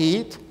how to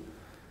eat,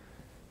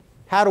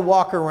 how to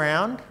walk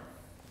around,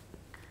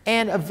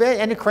 and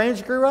the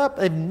cranes grew up.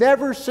 They've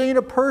never seen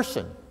a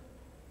person.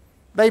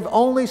 They've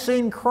only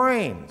seen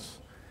cranes.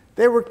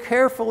 They were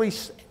carefully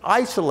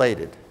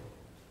isolated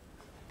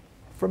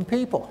from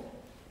people.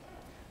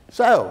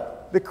 So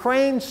the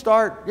cranes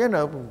start,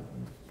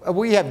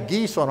 we have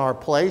geese on our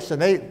place,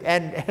 and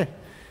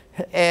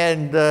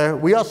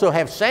we also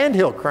have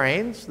sandhill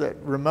cranes that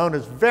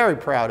Ramona's very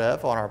proud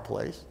of on our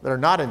place that are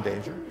not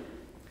endangered.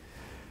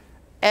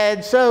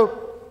 And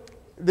so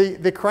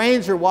the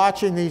cranes are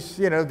watching these,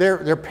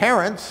 their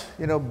parents,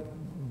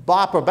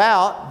 bop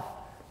about,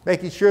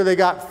 making sure they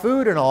got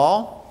food and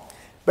all.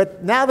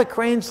 But now the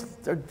cranes,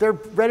 they're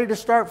ready to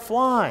start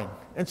flying.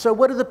 And so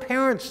what do the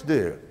parents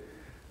do?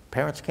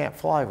 Parents can't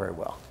fly very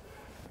well.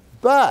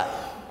 But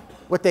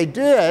what they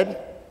did,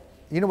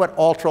 you know what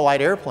ultralight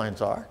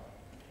airplanes are?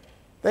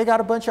 They got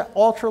a bunch of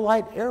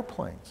ultralight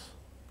airplanes.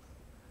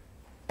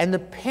 And the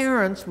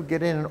parents would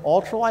get in an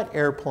ultralight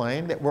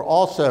airplane that were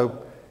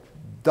also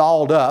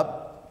dolled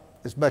up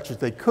as much as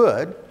they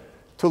could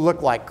to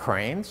look like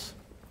cranes.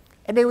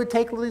 And they would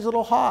take these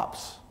little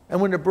hops. And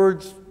when the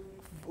birds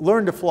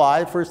learn to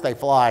fly, first they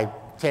fly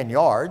 10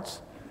 yards,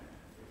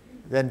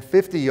 then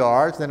 50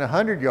 yards, then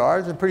 100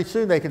 yards, and pretty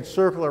soon they can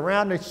circle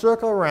around. They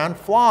circle around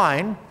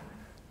flying,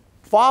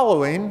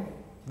 following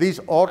these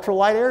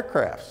ultralight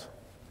aircrafts.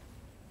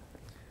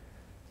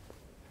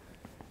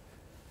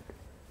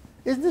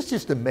 Isn't this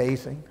just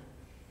amazing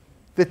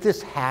that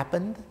this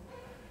happened?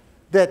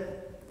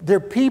 That there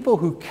are people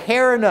who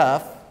care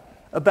enough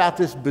about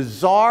this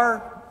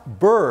bizarre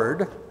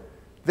bird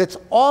that's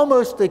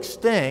almost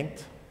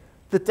extinct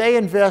that they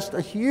invest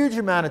a huge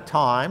amount of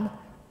time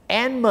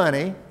and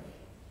money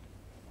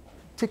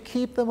to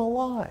keep them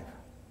alive,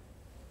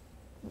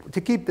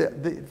 to keep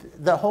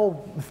the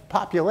whole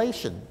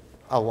population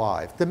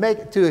alive,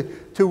 to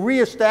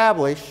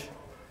reestablish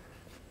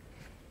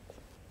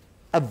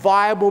a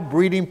viable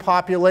breeding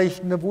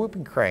population of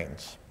whooping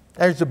cranes.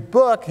 There's a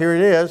book, here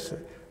it is,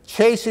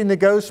 chasing the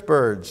ghost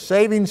birds,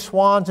 saving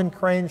swans and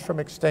cranes from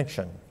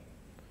extinction.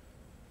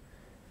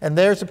 And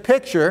there's a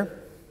picture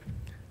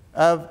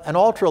of an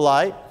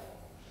ultralight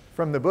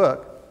from the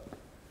book,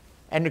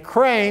 and the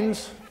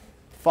cranes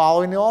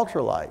following the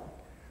ultralight.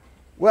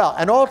 Well,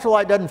 an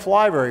ultralight doesn't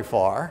fly very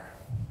far,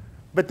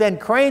 but then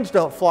cranes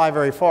don't fly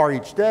very far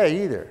each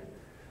day either.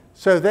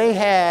 So they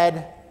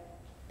had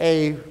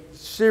a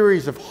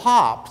series of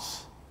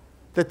hops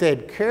that they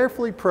had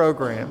carefully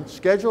programmed,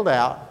 scheduled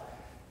out,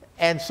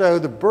 and so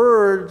the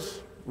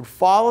birds would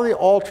follow the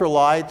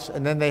ultralights,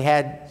 and then they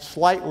had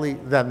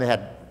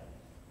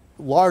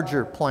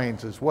larger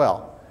planes as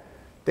well.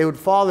 They would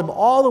follow them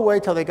all the way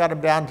till they got them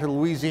down to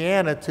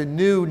Louisiana to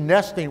new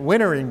nesting,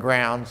 wintering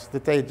grounds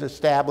that they'd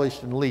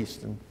established and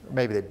leased, and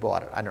maybe they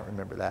bought it. I don't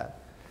remember that.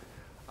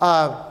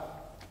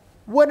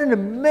 What an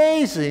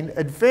amazing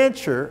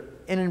adventure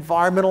in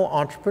environmental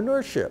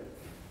entrepreneurship.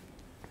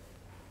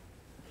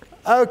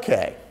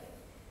 Okay.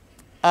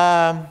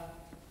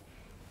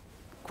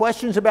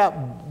 Questions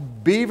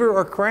about beaver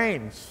or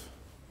cranes?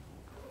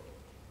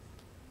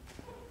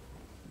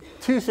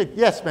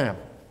 Yes, ma'am.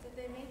 Did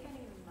they make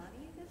any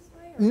money this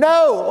way?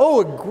 No.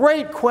 Oh, a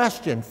great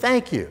question.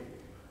 Thank you.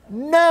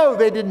 No,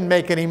 they didn't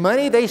make any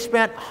money. They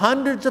spent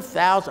hundreds of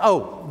thousands.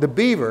 Oh, the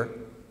beaver.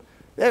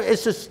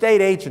 It's a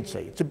state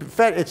agency.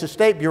 It's a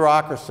state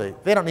bureaucracy.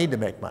 They don't need to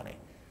make money.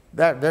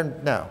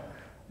 No.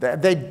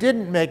 They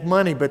didn't make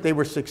money, but they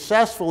were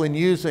successful in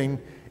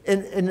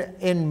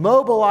in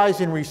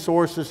mobilizing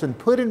resources and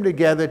putting them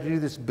together to do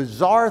this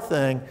bizarre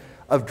thing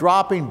of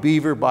dropping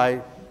beaver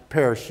by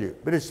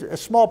parachute. But it's a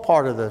small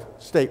part of the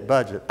state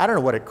budget. I don't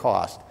know what it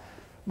cost.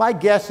 My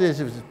guess is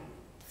it was a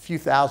few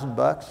 $1,000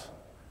 bucks.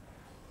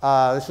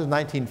 This is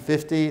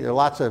 1950. There are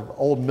lots of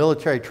old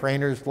military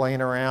trainers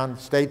laying around.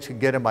 States could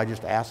get them by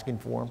just asking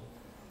for them.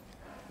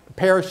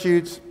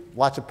 Parachutes,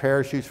 lots of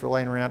parachutes were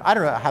laying around. I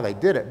don't know how they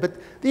did it, but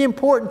the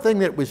important thing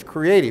that it was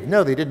creative.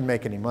 No, they didn't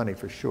make any money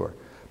for sure.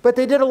 But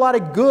they did a lot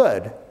of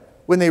good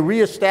when they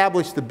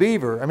reestablished the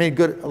beaver. I mean,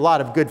 a lot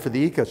of good for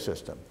the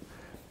ecosystem.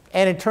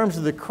 And in terms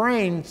of the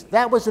cranes,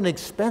 that was an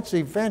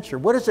expensive venture.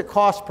 What does it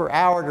cost per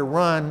hour to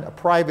run a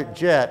private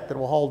jet that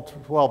will hold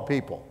 12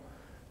 people?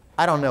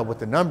 I don't know what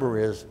the number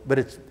is, but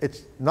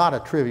it's not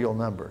a trivial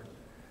number.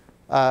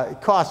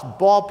 It costs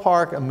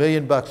ballpark $1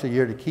 million a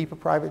year to keep a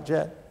private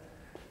jet,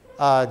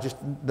 just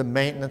the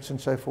maintenance and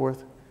so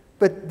forth.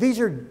 But these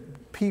are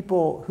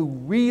people who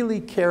really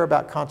care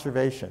about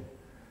conservation.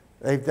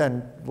 They've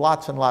done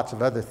lots and lots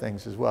of other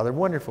things as well. They're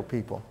wonderful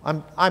people.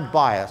 I'm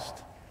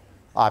biased,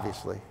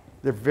 obviously.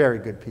 They're very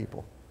good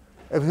people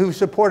who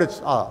supported,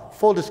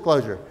 full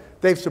disclosure,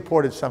 they've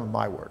supported some of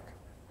my work,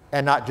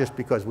 and not just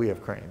because we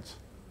have cranes.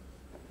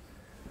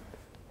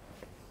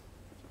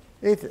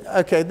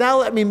 Okay, now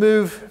let me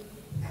move.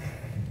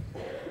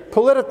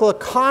 Political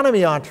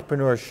economy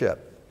entrepreneurship.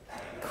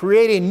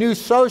 Creating new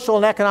social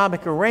and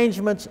economic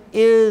arrangements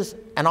is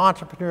an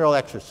entrepreneurial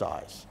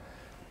exercise.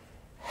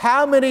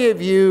 How many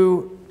of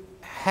you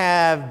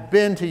have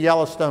been to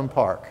Yellowstone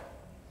Park?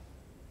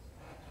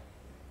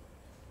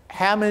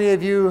 How many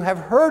of you have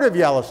heard of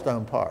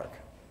Yellowstone Park?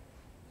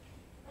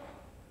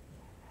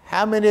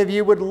 How many of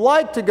you would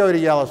like to go to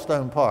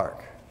Yellowstone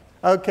Park?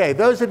 Okay,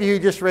 those of you who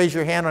just raised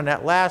your hand on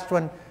that last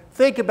one,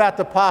 think about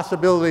the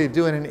possibility of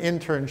doing an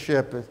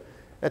internship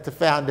at the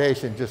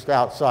foundation just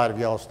outside of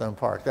Yellowstone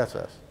Park. That's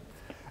us.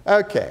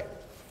 Okay.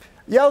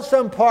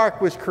 Yellowstone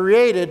Park was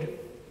created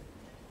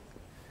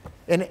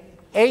in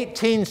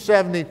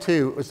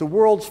 1872. It was the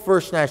world's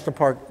first national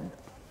park.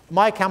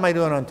 Mike, how am I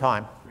doing on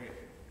time?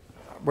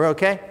 We're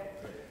okay?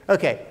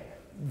 Okay.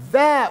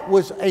 That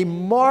was a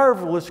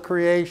marvelous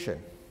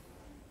creation.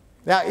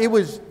 Now, it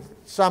was,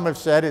 some have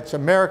said, it's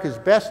America's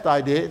best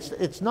idea.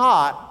 It's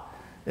not,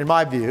 in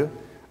my view,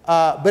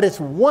 but it's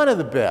one of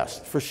the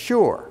best, for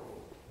sure.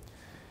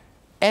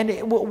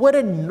 And what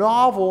a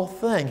novel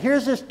thing.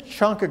 Here's this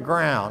chunk of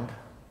ground,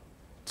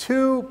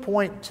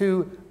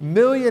 2.2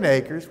 million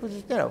acres, which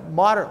is,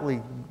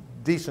 moderately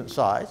decent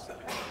size,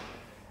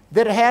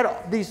 that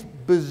had these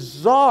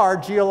bizarre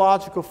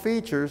geological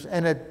features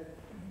and a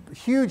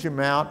huge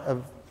amount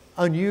of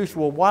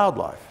unusual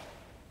wildlife.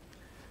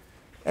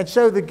 And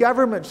so the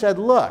government said,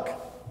 look,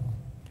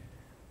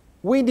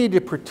 we need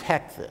to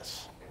protect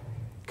this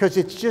because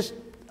it's just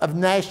of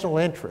national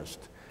interest.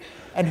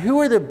 And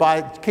who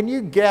are can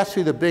you guess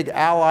who the big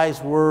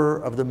allies were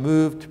of the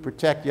move to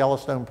protect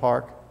Yellowstone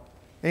Park?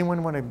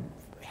 Anyone want to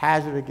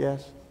hazard a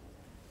guess?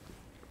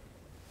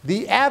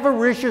 The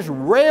avaricious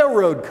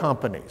railroad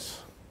companies.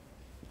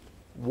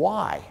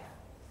 Why?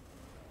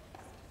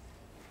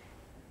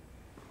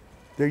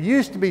 There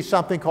used to be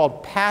something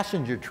called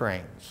passenger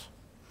trains.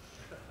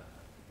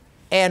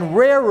 And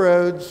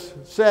railroads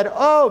said,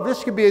 oh,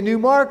 this could be a new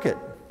market.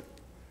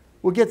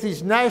 We'll get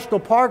these national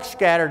parks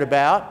scattered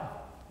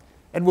about,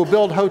 and we'll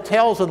build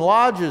hotels and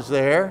lodges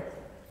there,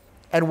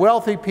 and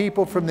wealthy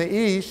people from the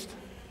east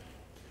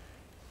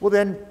will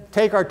then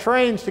take our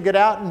trains to get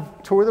out and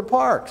tour the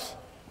parks.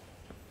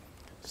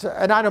 So,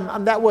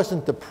 and that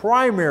wasn't the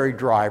primary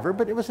driver,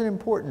 but it was an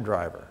important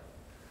driver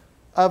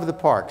of the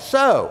park.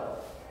 So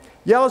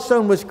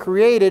Yellowstone was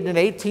created in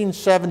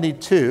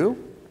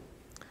 1872.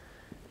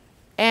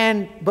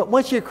 But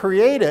once you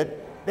create it,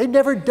 they've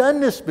never done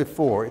this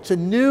before. It's a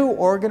new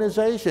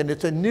organization.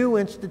 It's a new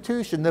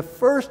institution, the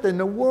first in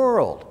the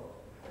world.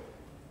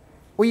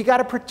 Well, you got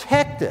to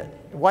protect it.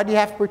 Why do you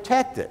have to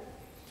protect it?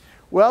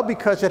 Well,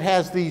 because it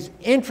has these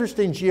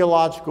interesting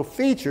geological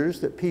features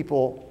that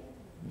people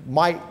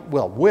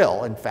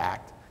will, in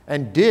fact,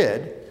 and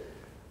did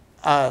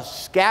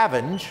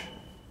scavenge.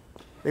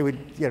 They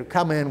would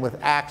come in with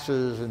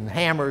axes and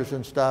hammers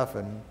and stuff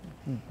and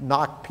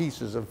knock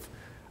pieces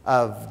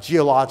of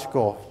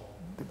geological,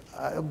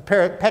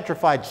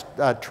 petrified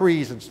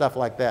trees and stuff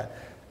like that.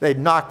 They'd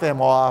knock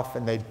them off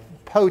and they'd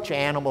poach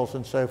animals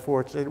and so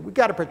forth. So we've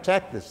got to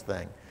protect this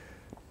thing.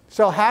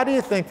 So how do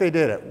you think they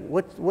did it?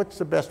 What's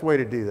the best way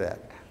to do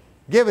that,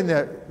 given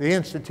the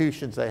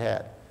institutions they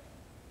had?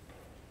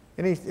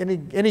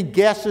 Any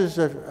guesses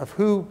of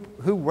who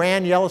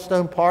ran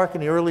Yellowstone Park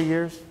in the early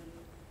years?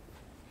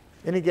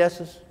 Any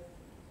guesses?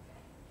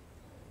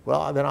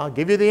 Well, then I'll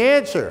give you the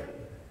answer.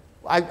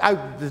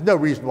 There's no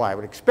reason why I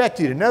would expect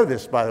you to know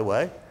this, by the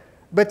way.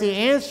 But the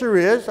answer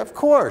is, of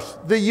course,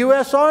 the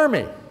U.S.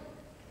 Army.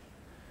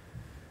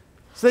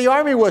 So the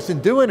Army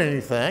wasn't doing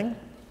anything.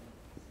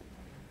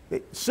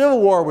 The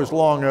Civil War was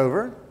long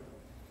over.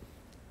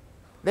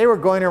 They were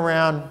going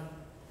around,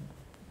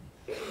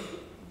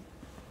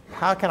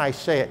 how can I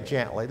say it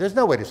gently? There's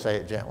no way to say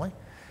it gently.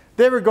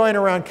 They were going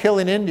around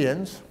killing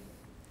Indians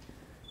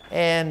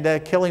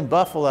and killing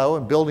buffalo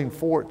and building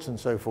forts and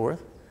so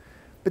forth.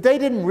 But they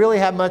didn't really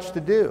have much to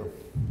do.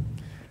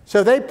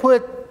 So they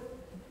put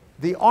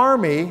the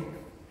Army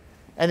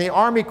and the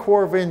Army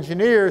Corps of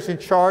Engineers in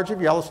charge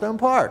of Yellowstone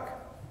Park.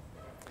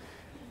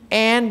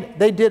 And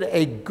they did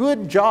a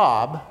good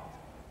job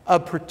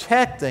of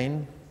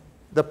protecting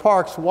the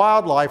park's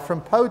wildlife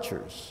from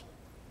poachers.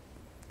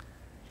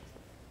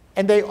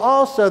 And they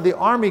also, the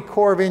Army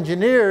Corps of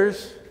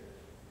Engineers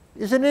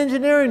is an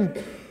engineering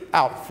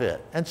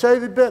outfit. And so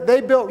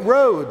they built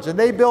roads and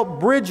they built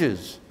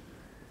bridges.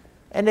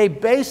 And they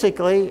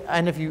basically,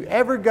 and if you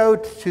ever go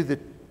to the,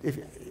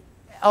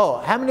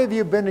 how many of you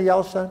have been to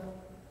Yellowstone?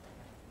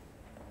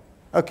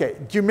 Okay,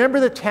 do you remember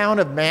the town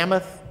of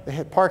Mammoth,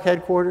 the park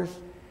headquarters?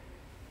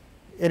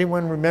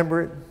 Anyone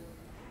remember it?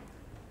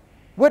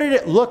 What did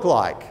it look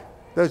like,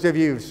 those of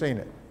you who've seen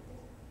it?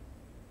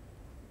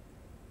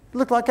 It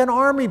looked like an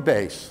army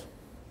base.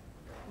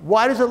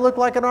 Why does it look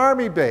like an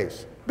army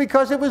base?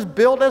 Because it was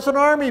built as an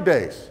army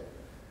base.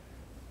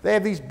 They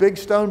have these big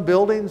stone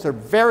buildings. They're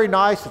very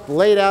nice. It's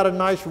laid out in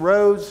nice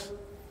rows.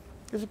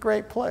 It's a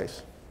great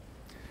place.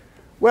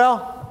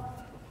 Well,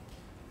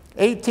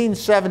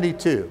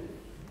 1872,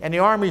 and the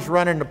Army's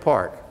running the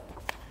park.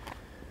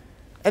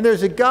 And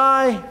there's a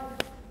guy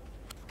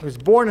who was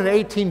born in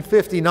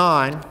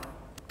 1859,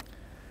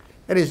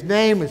 and his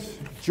name is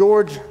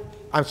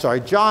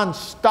John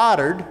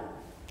Stoddard.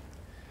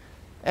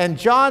 And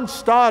John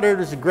Stoddard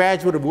is a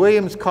graduate of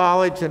Williams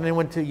College and then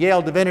went to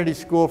Yale Divinity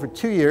School for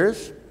 2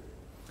 years.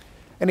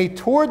 And he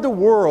toured the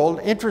world,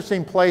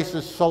 interesting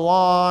places,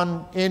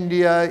 Ceylon,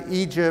 India,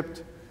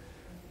 Egypt.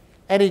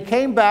 And he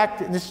came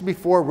back, and this is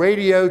before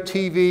radio,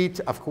 TV,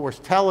 of course,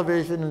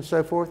 television and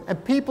so forth.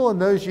 And people in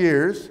those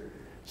years,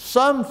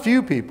 some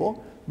few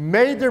people,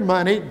 made their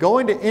money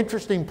going to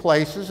interesting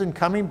places and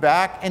coming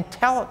back and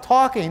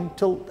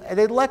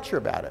they'd lecture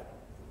about it.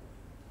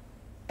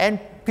 And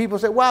people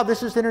say, wow,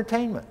 this is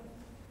entertainment.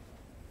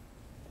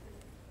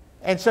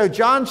 And so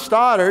John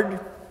Stoddard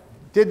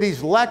did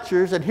these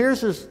lectures, and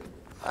here's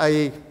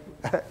a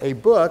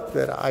book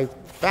that I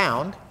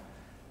found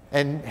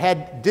and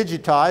had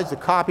digitized. The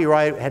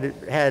copyright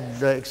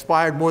had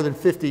expired more than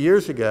 50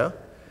 years ago.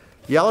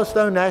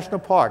 Yellowstone National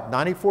Park,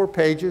 94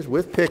 pages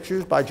with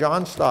pictures by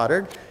John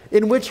Stoddard,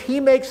 in which he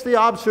makes the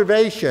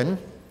observation,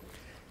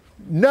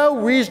 no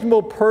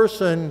reasonable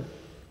person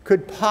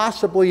could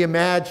possibly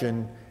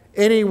imagine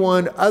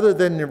anyone other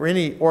than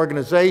any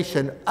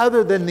organization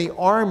other than the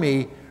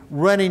Army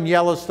running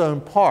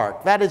Yellowstone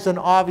Park. That is an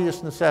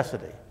obvious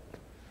necessity.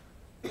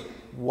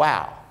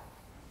 Wow.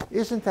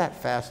 Isn't that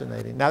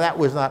fascinating? Now, that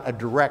was not a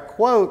direct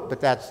quote,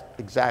 but that's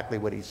exactly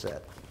what he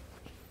said.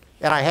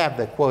 And I have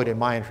the quote in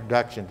my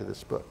introduction to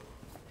this book.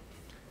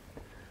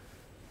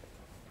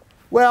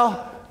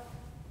 Well,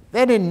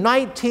 then in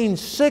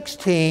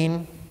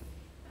 1916,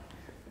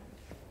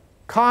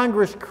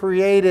 Congress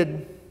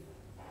created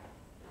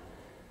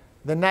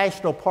the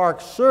National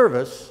Park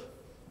Service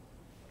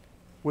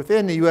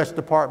within the U.S.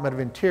 Department of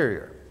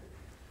Interior.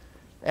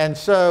 And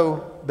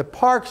so the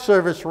Park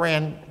Service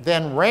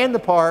then ran the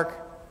park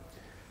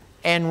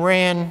and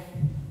ran,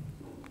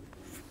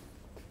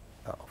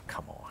 oh,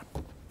 come on.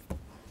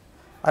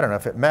 I don't know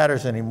if it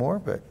matters anymore,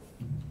 but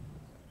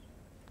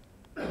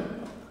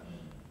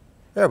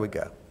there we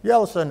go.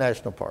 Yellowstone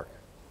National Park.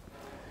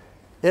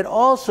 It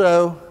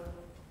also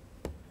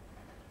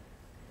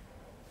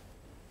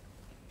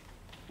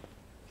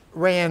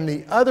ran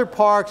the other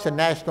parks and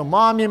national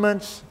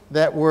monuments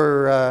that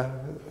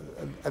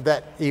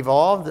that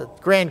evolved, the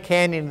Grand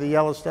Canyon of the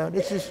Yellowstone.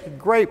 It's just a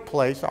great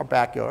place, our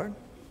backyard.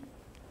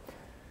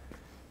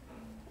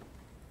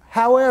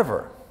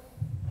 However,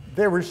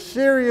 there were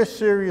serious,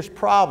 serious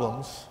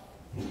problems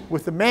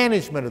with the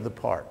management of the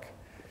park.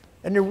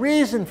 And the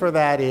reason for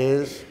that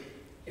is,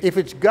 if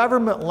it's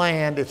government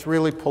land, it's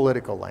really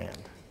political land.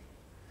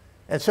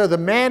 And so the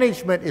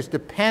management is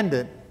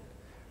dependent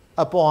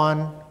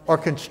upon or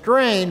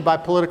constrained by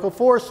political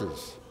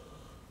forces.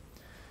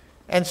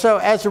 And so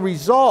as a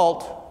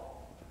result,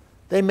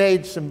 they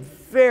made some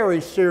very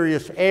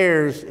serious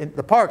errors in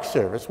the Park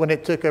Service when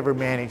it took over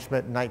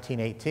management in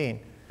 1918.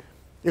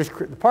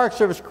 The Park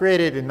Service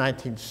created in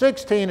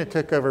 1916. It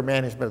took over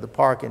management of the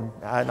park in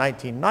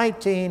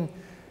 1919,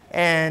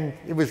 and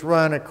it was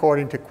run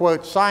according to,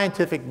 quote,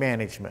 scientific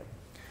management.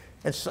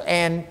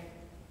 And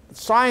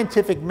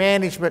scientific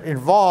management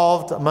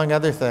involved, among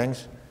other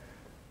things,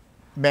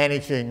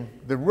 managing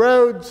the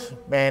roads,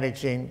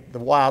 managing the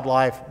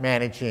wildlife,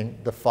 managing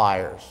the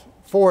fires.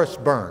 Forests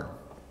burn.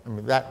 I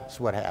mean, that's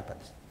what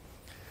happens.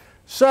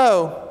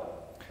 So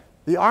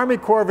the Army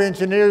Corps of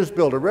Engineers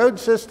built a road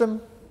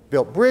system,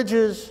 built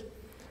bridges,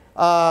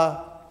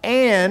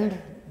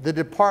 and the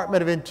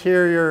Department of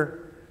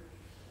Interior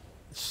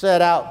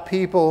set out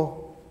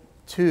people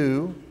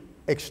to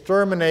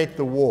exterminate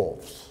the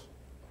wolves,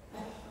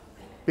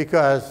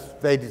 because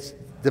they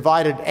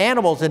divided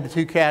animals into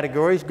two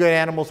categories, good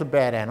animals and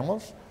bad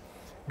animals.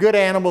 Good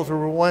animals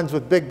were ones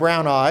with big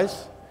brown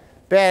eyes.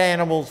 Bad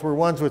animals were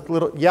ones with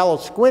little yellow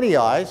squinty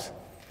eyes,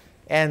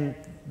 and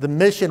the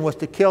mission was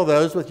to kill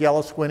those with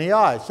yellow squinty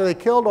eyes. So they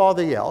killed all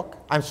the elk.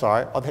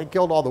 They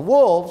killed all the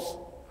wolves.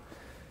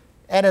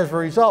 And as a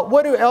result,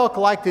 what do elk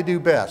like to do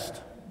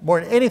best, more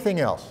than anything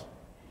else?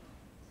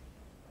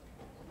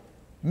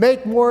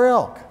 Make more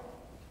elk.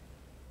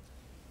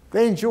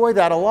 They enjoy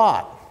that a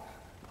lot.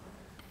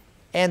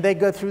 And they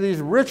go through these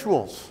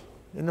rituals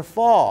in the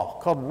fall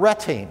called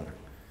retting.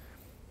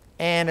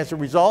 And as a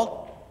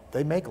result,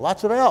 they make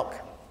lots of elk.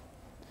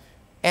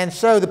 And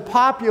so the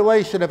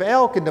population of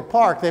elk in the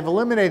park, they've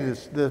eliminated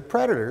the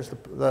predators,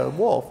 the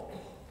wolf.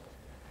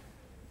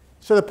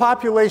 So the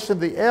population of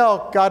the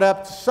elk got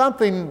up to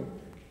something,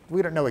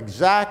 we don't know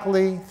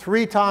exactly,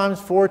 3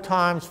 times, 4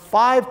 times,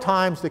 5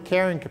 times the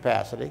carrying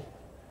capacity.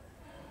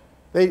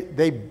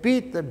 They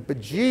beat the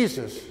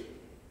bejesus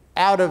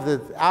out of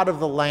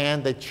the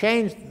land. They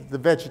changed the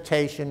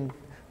vegetation.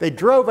 They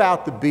drove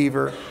out the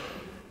beaver.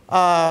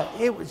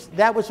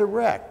 That was a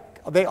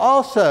wreck. They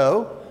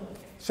also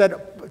said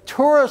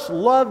tourists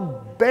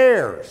love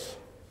bears.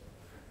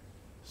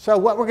 So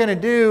what we're going to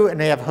do, and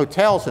they have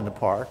hotels in the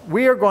park,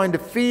 we are going to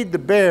feed the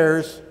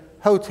bears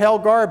hotel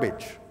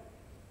garbage,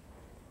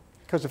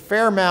 because a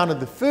fair amount of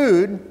the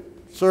food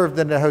served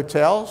in the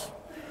hotels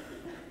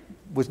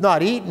was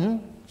not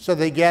eaten, so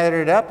they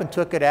gathered it up and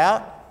took it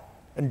out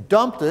and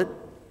dumped it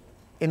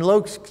in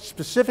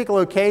specific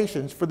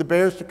locations for the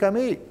bears to come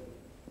eat.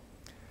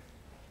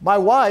 My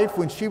wife,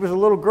 when she was a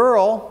little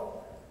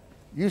girl,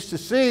 used to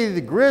see the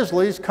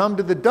grizzlies come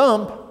to the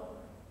dump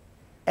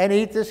and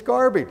eat this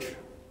garbage.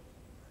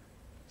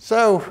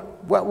 So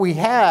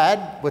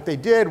what they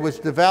did was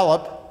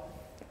develop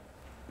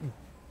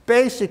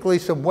basically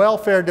some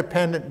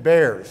welfare-dependent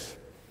bears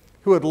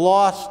who had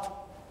lost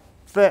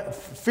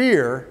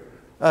fear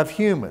of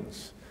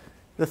humans.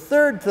 The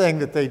third thing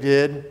that they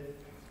did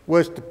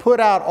was to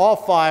put out all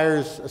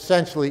fires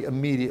essentially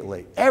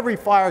immediately. Every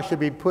fire should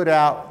be put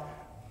out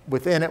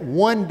within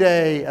 1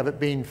 day of it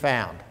being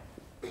found,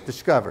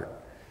 discovered.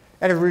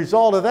 And as a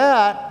result of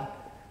that,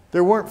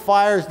 there weren't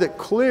fires that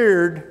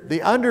cleared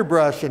the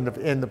underbrush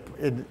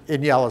in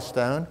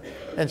Yellowstone.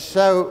 And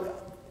so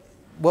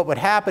what would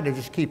happen is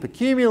just keep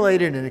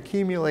accumulating and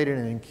accumulating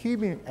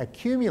and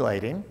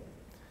accumulating.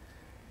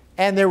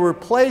 And there were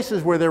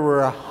places where there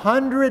were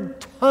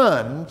 100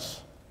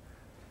 tons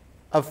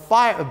of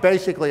firewood,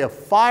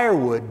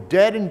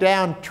 dead and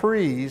down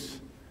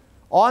trees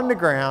on the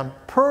ground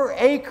per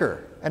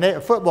acre. And a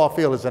football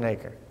field is an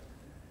acre.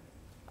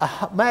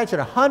 Imagine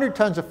 100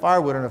 tons of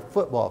firewood on a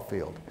football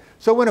field.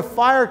 So when a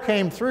fire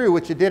came through,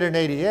 which it did in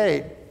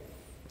 '88,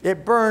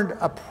 it burned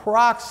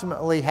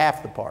approximately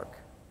half the park.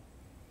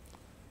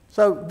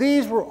 So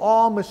these were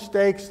all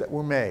mistakes that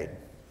were made.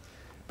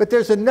 But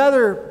there's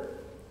another,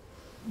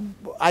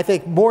 I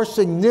think, more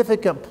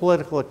significant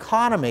political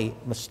economy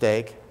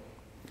mistake,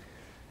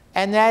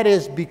 and that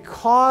is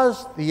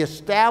because the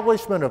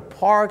establishment of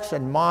parks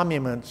and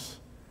monuments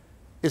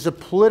is a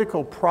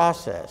political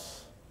process.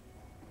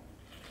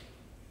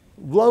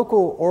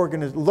 Local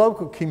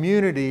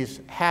communities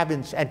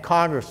and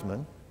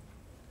congressmen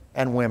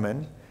and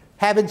women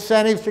have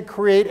incentives to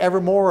create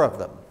ever more of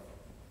them.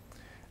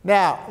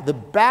 Now, the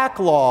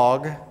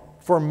backlog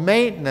for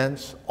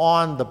maintenance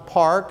on the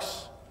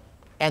parks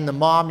and the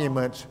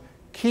monuments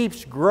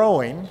keeps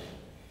growing,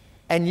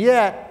 and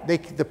yet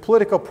the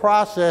political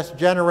process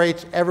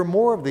generates ever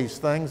more of these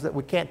things that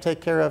we can't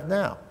take care of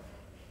now.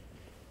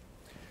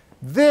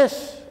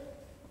 This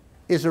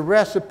is a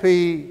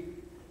recipe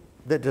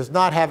that does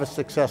not have a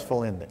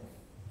successful ending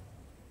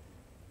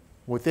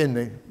within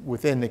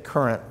the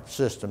current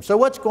system. So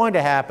what's going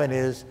to happen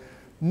is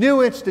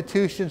new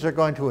institutions are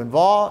going to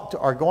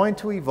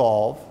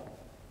evolve.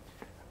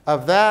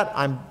 Of that,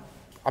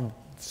 I'm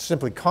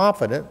simply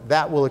confident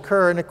that will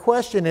occur. And the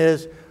question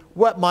is,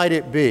 what might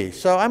it be?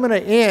 So I'm going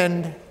to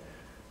end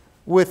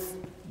with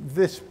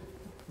this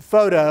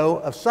photo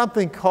of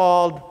something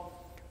called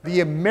the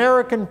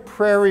American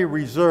Prairie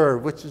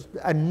Reserve, which is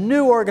a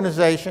new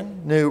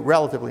organization,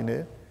 relatively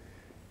new.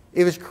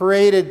 It was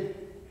created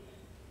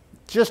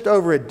just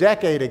over a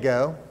decade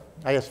ago,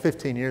 I guess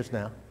 15 years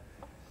now,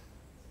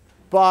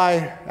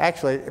 by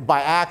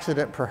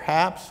accident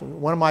perhaps.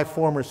 One of my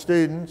former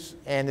students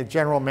and the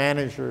general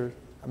manager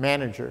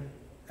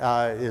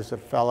is a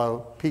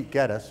fellow, Pete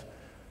Geddes,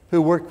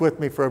 who worked with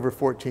me for over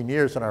 14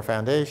 years in our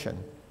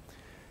foundation.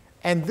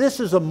 And this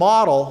is a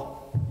model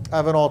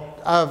of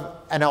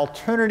an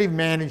alternative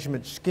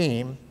management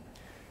scheme.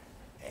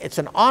 It's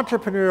an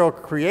entrepreneurial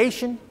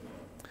creation.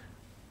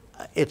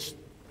 It's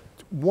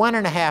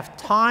 1.5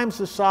 times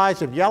the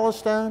size of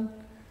Yellowstone.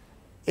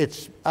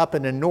 It's up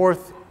in the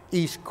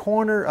northeast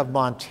corner of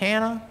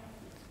Montana.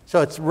 So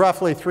it's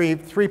roughly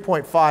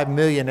 3.5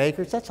 million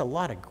acres. That's a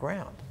lot of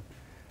ground.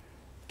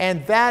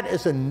 And that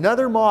is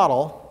another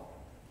model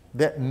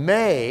that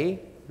may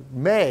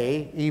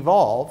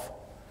evolve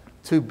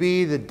to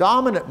be the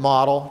dominant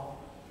model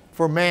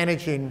for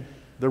managing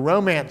the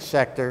romance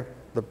sector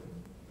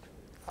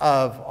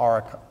of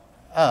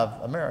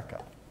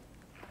America.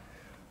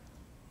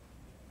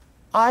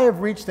 I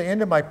have reached the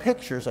end of my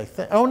pictures, I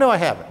think. Oh, no, I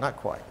haven't. Not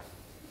quite.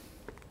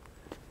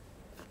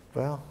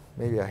 Well,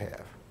 maybe I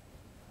have.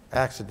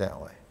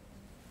 Accidentally.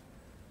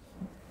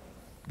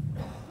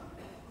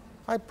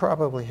 I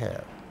probably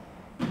have.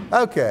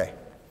 Okay.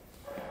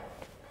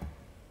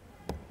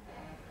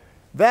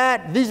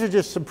 These are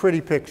just some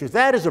pretty pictures.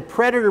 That is a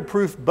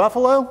predator-proof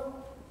buffalo.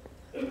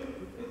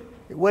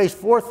 It weighs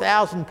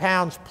 4,000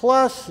 pounds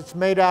plus. It's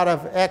made out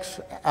of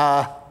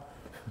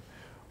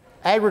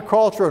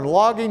agriculture and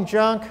logging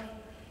junk,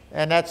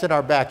 and that's in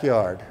our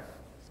backyard.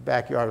 It's the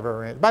backyard of our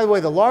ranch. By the way,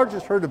 the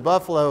largest herd of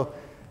buffalo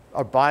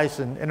or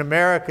bison in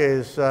America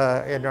is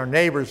in our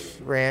neighbor's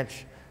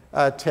ranch,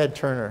 Ted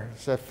Turner.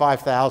 It's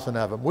 5,000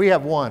 of them. We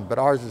have one, but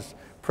ours is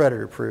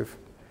predator-proof.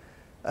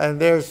 And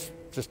there's,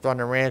 just on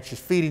the ranch, is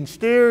feeding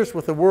steers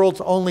with the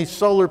world's only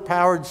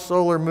solar-powered,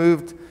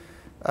 solar-moved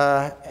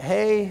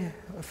hay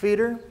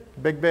feeder,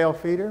 big bale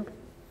feeder.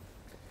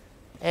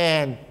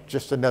 And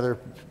just another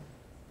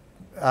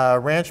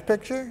ranch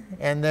picture.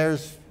 And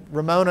there's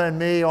Ramona and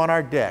me on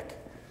our deck.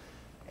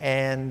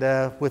 And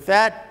with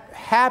that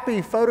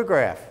happy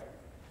photograph,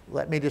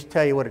 let me just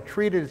tell you what a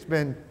treat it has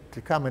been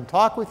to come and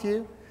talk with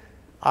you.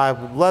 I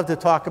would love to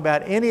talk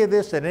about any of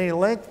this at any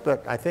length,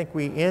 but I think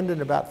we end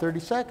in about 30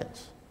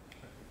 seconds.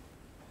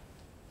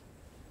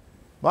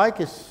 Mike,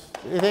 is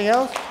anything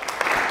else?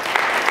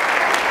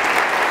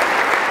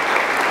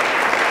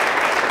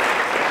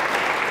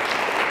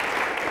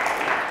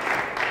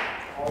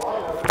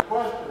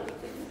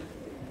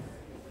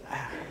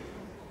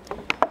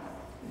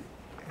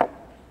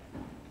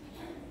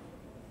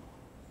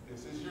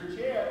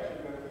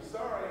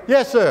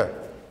 Yes, sir.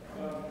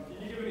 Can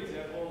you give an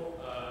example?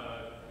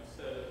 You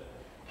said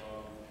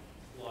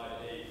slide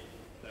 8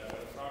 that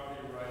when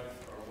property rights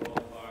are well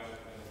defined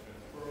and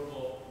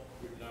transferable,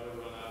 we've never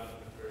run out of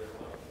material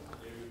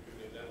left. Can you give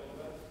an example of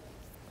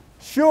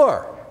that?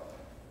 Sure.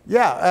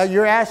 Yeah,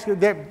 you're asking,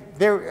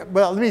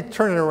 well, let me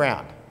turn it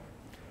around.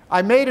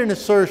 I made an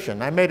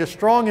assertion. I made a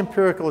strong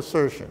empirical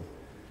assertion.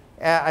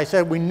 I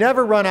said we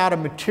never run out of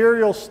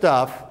material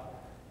stuff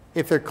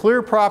if there are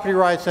clear property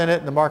rights in it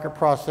and the market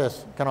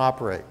process can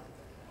operate.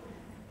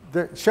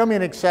 Show me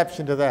an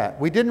exception to that.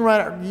 We didn't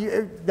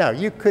run, no,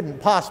 you couldn't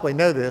possibly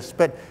know this,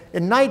 but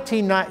in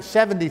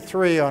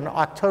 1973, on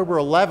October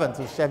 11th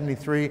of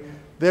 73,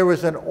 there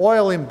was an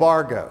oil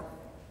embargo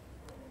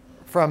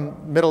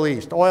from Middle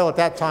East. Oil at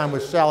that time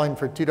was selling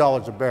for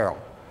 $2 a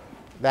barrel,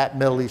 that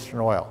Middle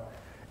Eastern oil.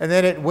 And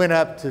then it went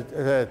up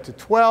to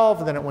 12,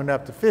 and then it went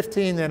up to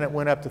 15, then it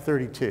went up to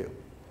 32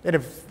 in a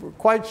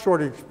quite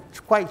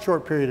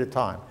short period of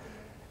time.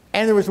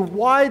 And there was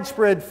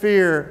widespread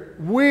fear,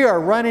 we are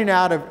running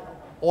out of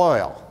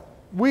oil.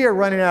 We are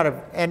running out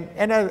of, and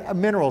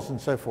minerals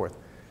and so forth.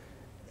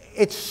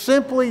 It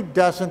simply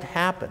doesn't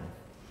happen.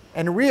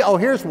 And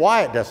here's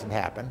why it doesn't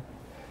happen.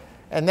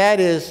 And that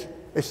is,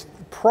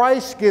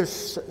 price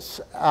gives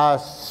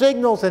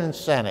signals and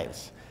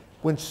incentives.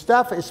 When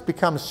stuff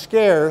becomes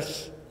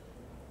scarce,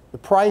 the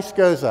price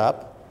goes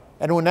up.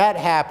 And when that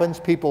happens,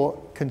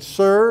 people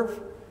conserve,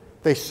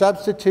 they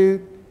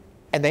substitute,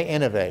 and they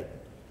innovate.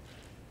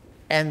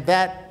 And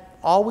that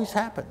always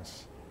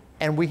happens.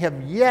 And we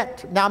have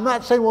yet, now I'm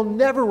not saying we'll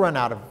never run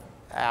out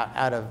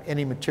of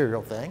any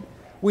material thing.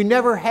 We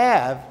never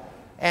have.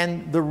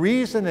 And the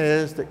reason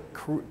is that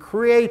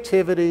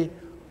creativity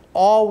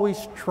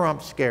always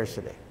trumps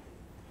scarcity.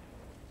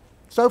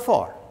 So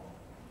far.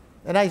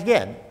 And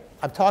again,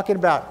 I'm talking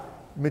about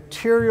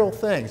material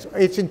things.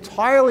 It's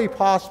entirely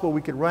possible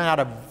we could run out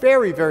of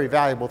very, very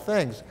valuable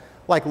things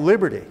like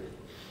liberty.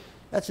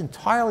 That's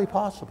entirely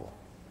possible.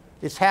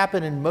 It's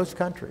happened in most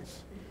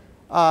countries.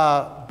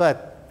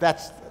 But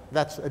that's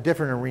a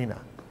different arena.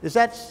 Is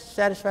that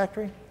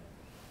satisfactory?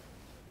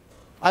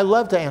 I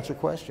love to answer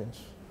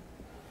questions.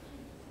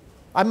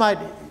 I might,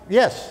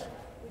 yes.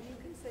 Would you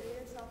consider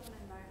yourself an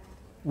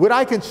environmentalist? Would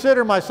I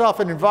consider myself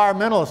an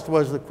environmentalist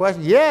was the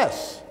question.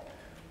 Yes.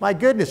 My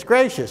goodness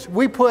gracious.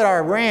 We put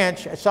our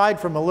ranch, aside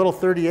from a little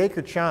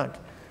 30-acre chunk,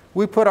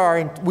 we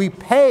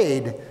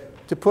paid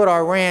to put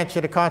our ranch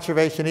in a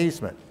conservation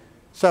easement.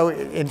 So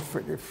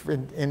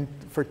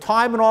for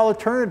time and all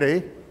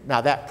eternity,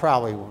 now that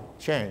probably will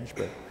change,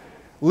 but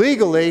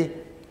legally,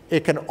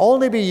 it can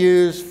only be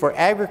used for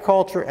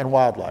agriculture and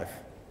wildlife.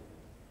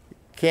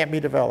 Can't be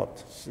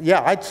developed.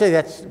 Yeah, I'd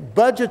say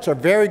budgets are a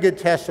very good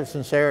test of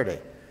sincerity.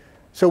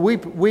 So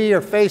we are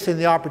facing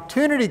the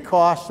opportunity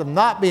cost of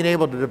not being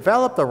able to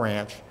develop the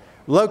ranch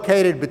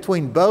located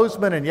between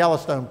Bozeman and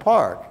Yellowstone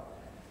Park.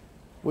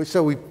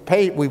 So we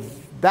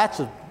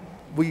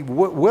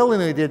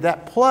willingly did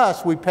that.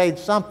 Plus, we paid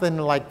something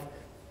like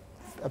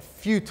a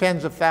few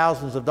tens of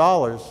thousands of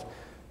dollars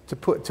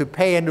to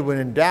pay into an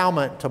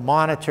endowment to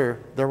monitor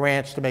the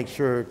ranch to make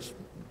sure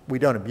we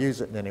don't abuse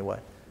it in any way.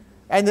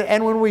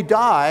 And when we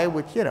die,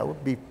 which will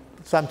be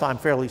sometime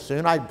fairly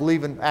soon, I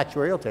believe in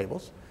actuarial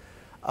tables,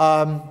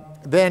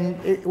 then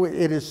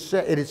it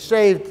is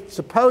saved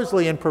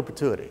supposedly in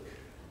perpetuity.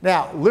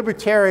 Now,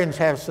 libertarians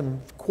have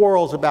some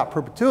quarrels about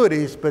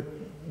perpetuities, but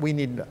we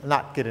need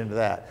not get into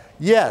that.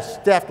 Yes,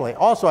 definitely.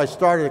 Also, I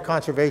started a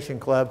conservation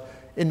club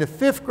in the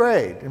 5th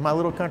grade in my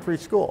little country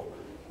school,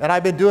 and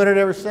I've been doing it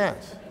ever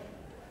since.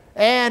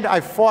 And I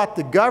fought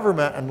the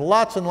government and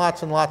lots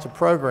of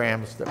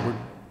programs that were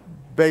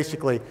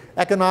basically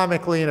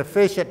economically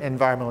inefficient and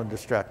environmentally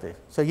destructive.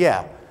 So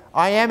yeah,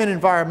 I am an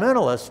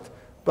environmentalist,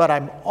 but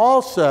I'm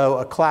also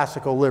a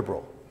classical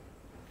liberal.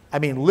 I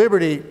mean,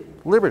 liberty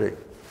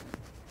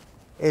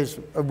is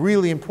a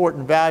really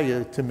important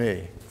value to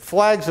me.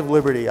 Flags of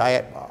liberty,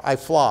 I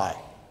fly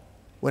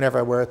whenever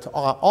I wear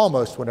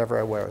almost whenever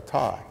I wear a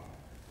tie.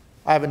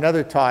 I have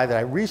another tie that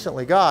I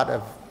recently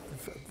got,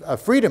 a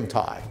freedom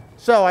tie.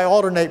 So I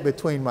alternate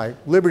between my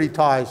liberty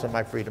ties and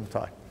my freedom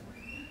tie.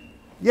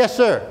 Yes,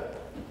 sir.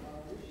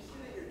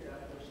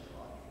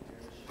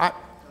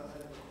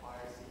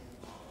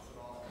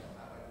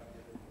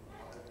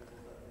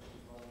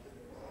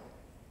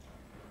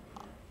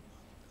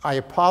 I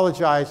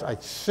apologize. I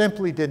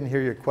simply didn't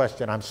hear your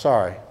question. I'm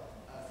sorry.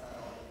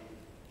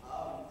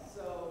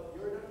 So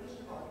your definition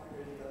of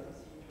entrepreneurship doesn't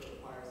seem to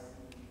require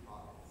seeking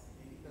profits.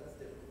 Do you think that's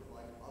different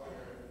from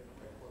other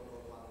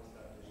political economist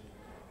definitions?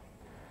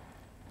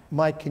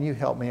 Mike, can you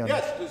help me on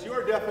Yes, does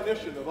your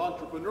definition of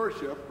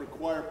entrepreneurship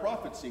require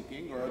profit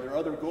seeking, or are there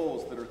other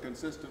goals that are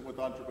consistent with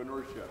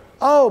entrepreneurship?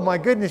 Oh my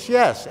goodness,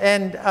 yes.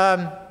 And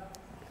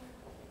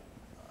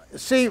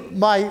see,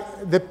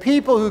 the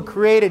people who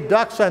created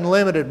Ducks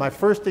Unlimited, my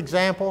first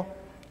example,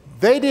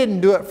 they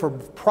didn't do it for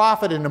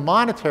profit in a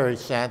monetary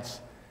sense.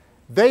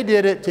 They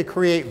did it to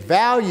create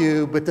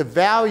value, but the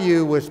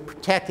value was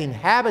protecting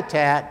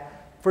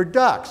habitat for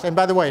ducks. And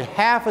by the way,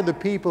 half of the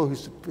people who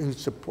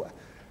support,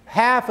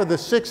 half of the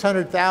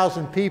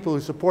 600,000 people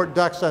who support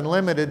Ducks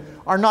Unlimited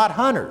are not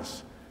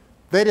hunters.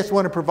 They just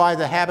want to provide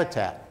the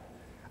habitat.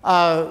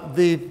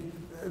 The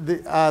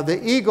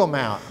Eagle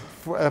Mount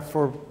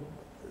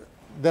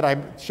that I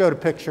showed a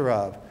picture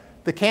of,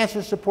 the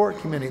Cancer Support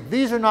Community,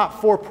 these are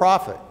not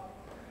for-profit.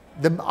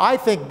 I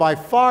think by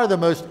far the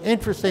most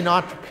interesting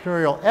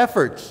entrepreneurial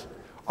efforts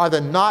are the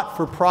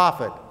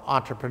not-for-profit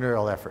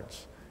entrepreneurial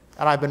efforts.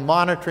 And I've been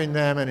monitoring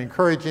them and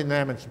encouraging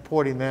them and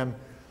supporting them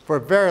for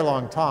a very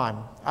long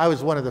time. I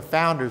was one of the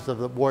founders of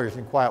the Warriors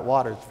in Quiet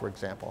Waters, for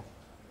example.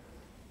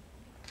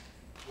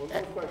 One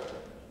more question.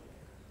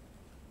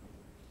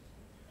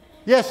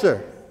 Yes,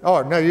 sir.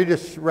 Oh, no, you're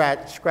just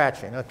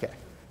scratching. Okay.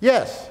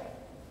 Yes.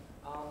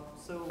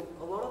 So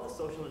a lot of the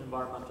social and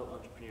environmental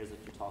entrepreneurs that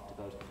you talked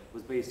about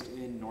was based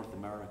in North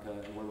America,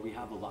 where we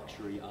have the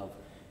luxury of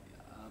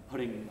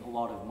putting a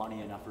lot of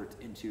money and effort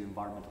into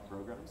environmental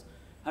programs.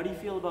 How do you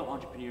feel about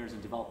entrepreneurs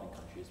in developing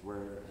countries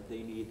where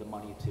they need the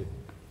money to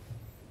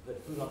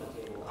put food on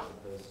the table as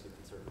opposed to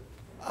conserve?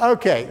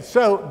 Okay,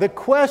 so the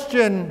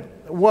question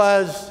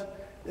was,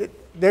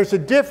 there's a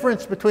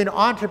difference between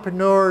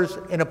entrepreneurs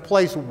in a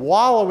place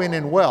wallowing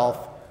in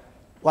wealth,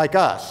 like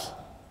us,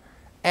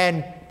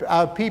 and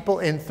people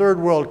in third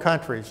world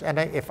countries. And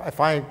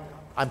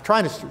I'm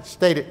trying to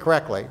state it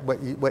correctly,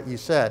 what you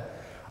said.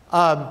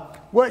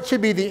 What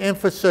should be the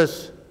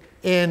emphasis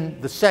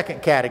in the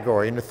second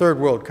category, in the third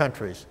world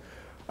countries?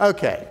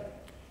 Okay,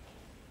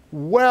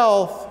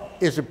 wealth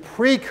is a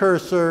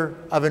precursor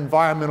of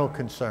environmental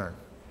concern.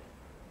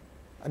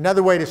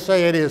 Another way to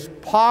say it is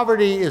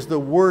poverty is the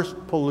worst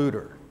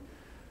polluter.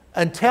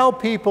 Until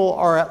people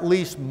are at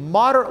least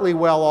moderately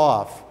well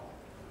off,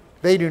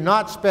 they do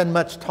not spend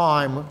much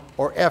time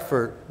or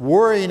effort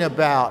worrying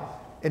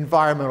about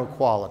environmental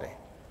quality.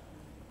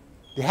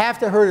 You have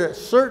to hit a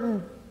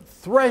certain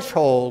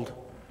threshold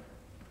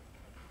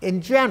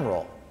in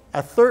general,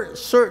 a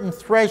certain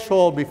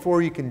threshold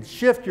before you can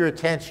shift your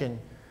attention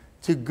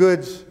to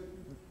goods,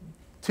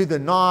 to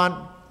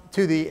environmental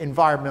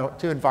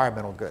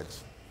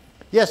goods.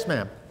 Yes,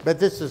 ma'am. But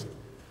this is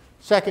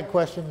second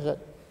question. Is that?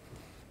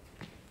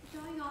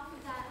 Going off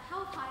of that,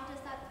 how high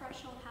does that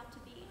threshold have to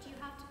be? Do you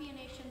have to be a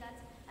nation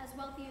that's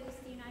wealthy as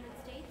the United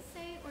States,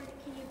 say, or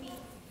can you be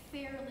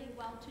fairly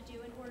well-to-do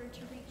in order to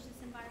reach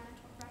this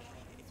environmental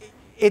threshold?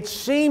 It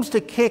seems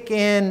to kick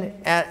in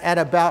at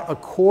about a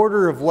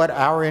quarter of what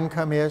our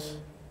income is.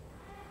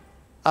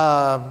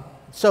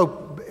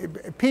 So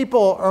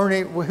people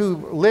earning who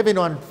living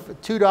on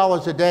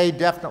 $2 a day,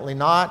 definitely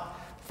not.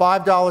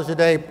 $5 a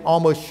day,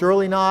 almost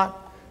surely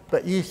not.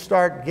 But you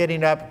start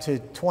getting up to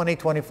 $20,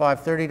 $25,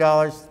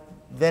 $30,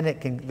 then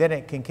it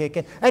can kick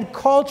in. And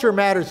culture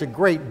matters a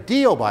great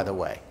deal, by the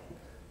way.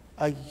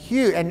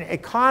 And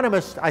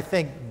economists, I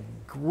think,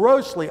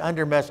 grossly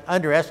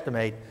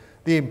underestimate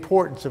the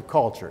importance of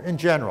culture in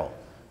general.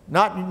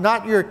 Not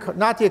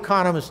the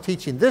economists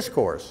teaching this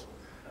course,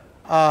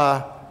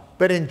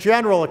 but in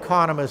general,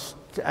 economists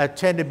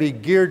tend to be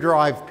gear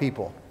drive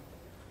people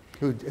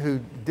who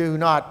do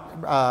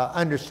not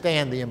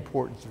understand the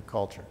importance of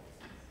culture.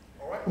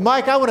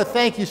 Mike, I want to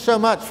thank you so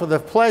much for the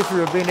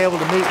pleasure of being able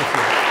to meet with you.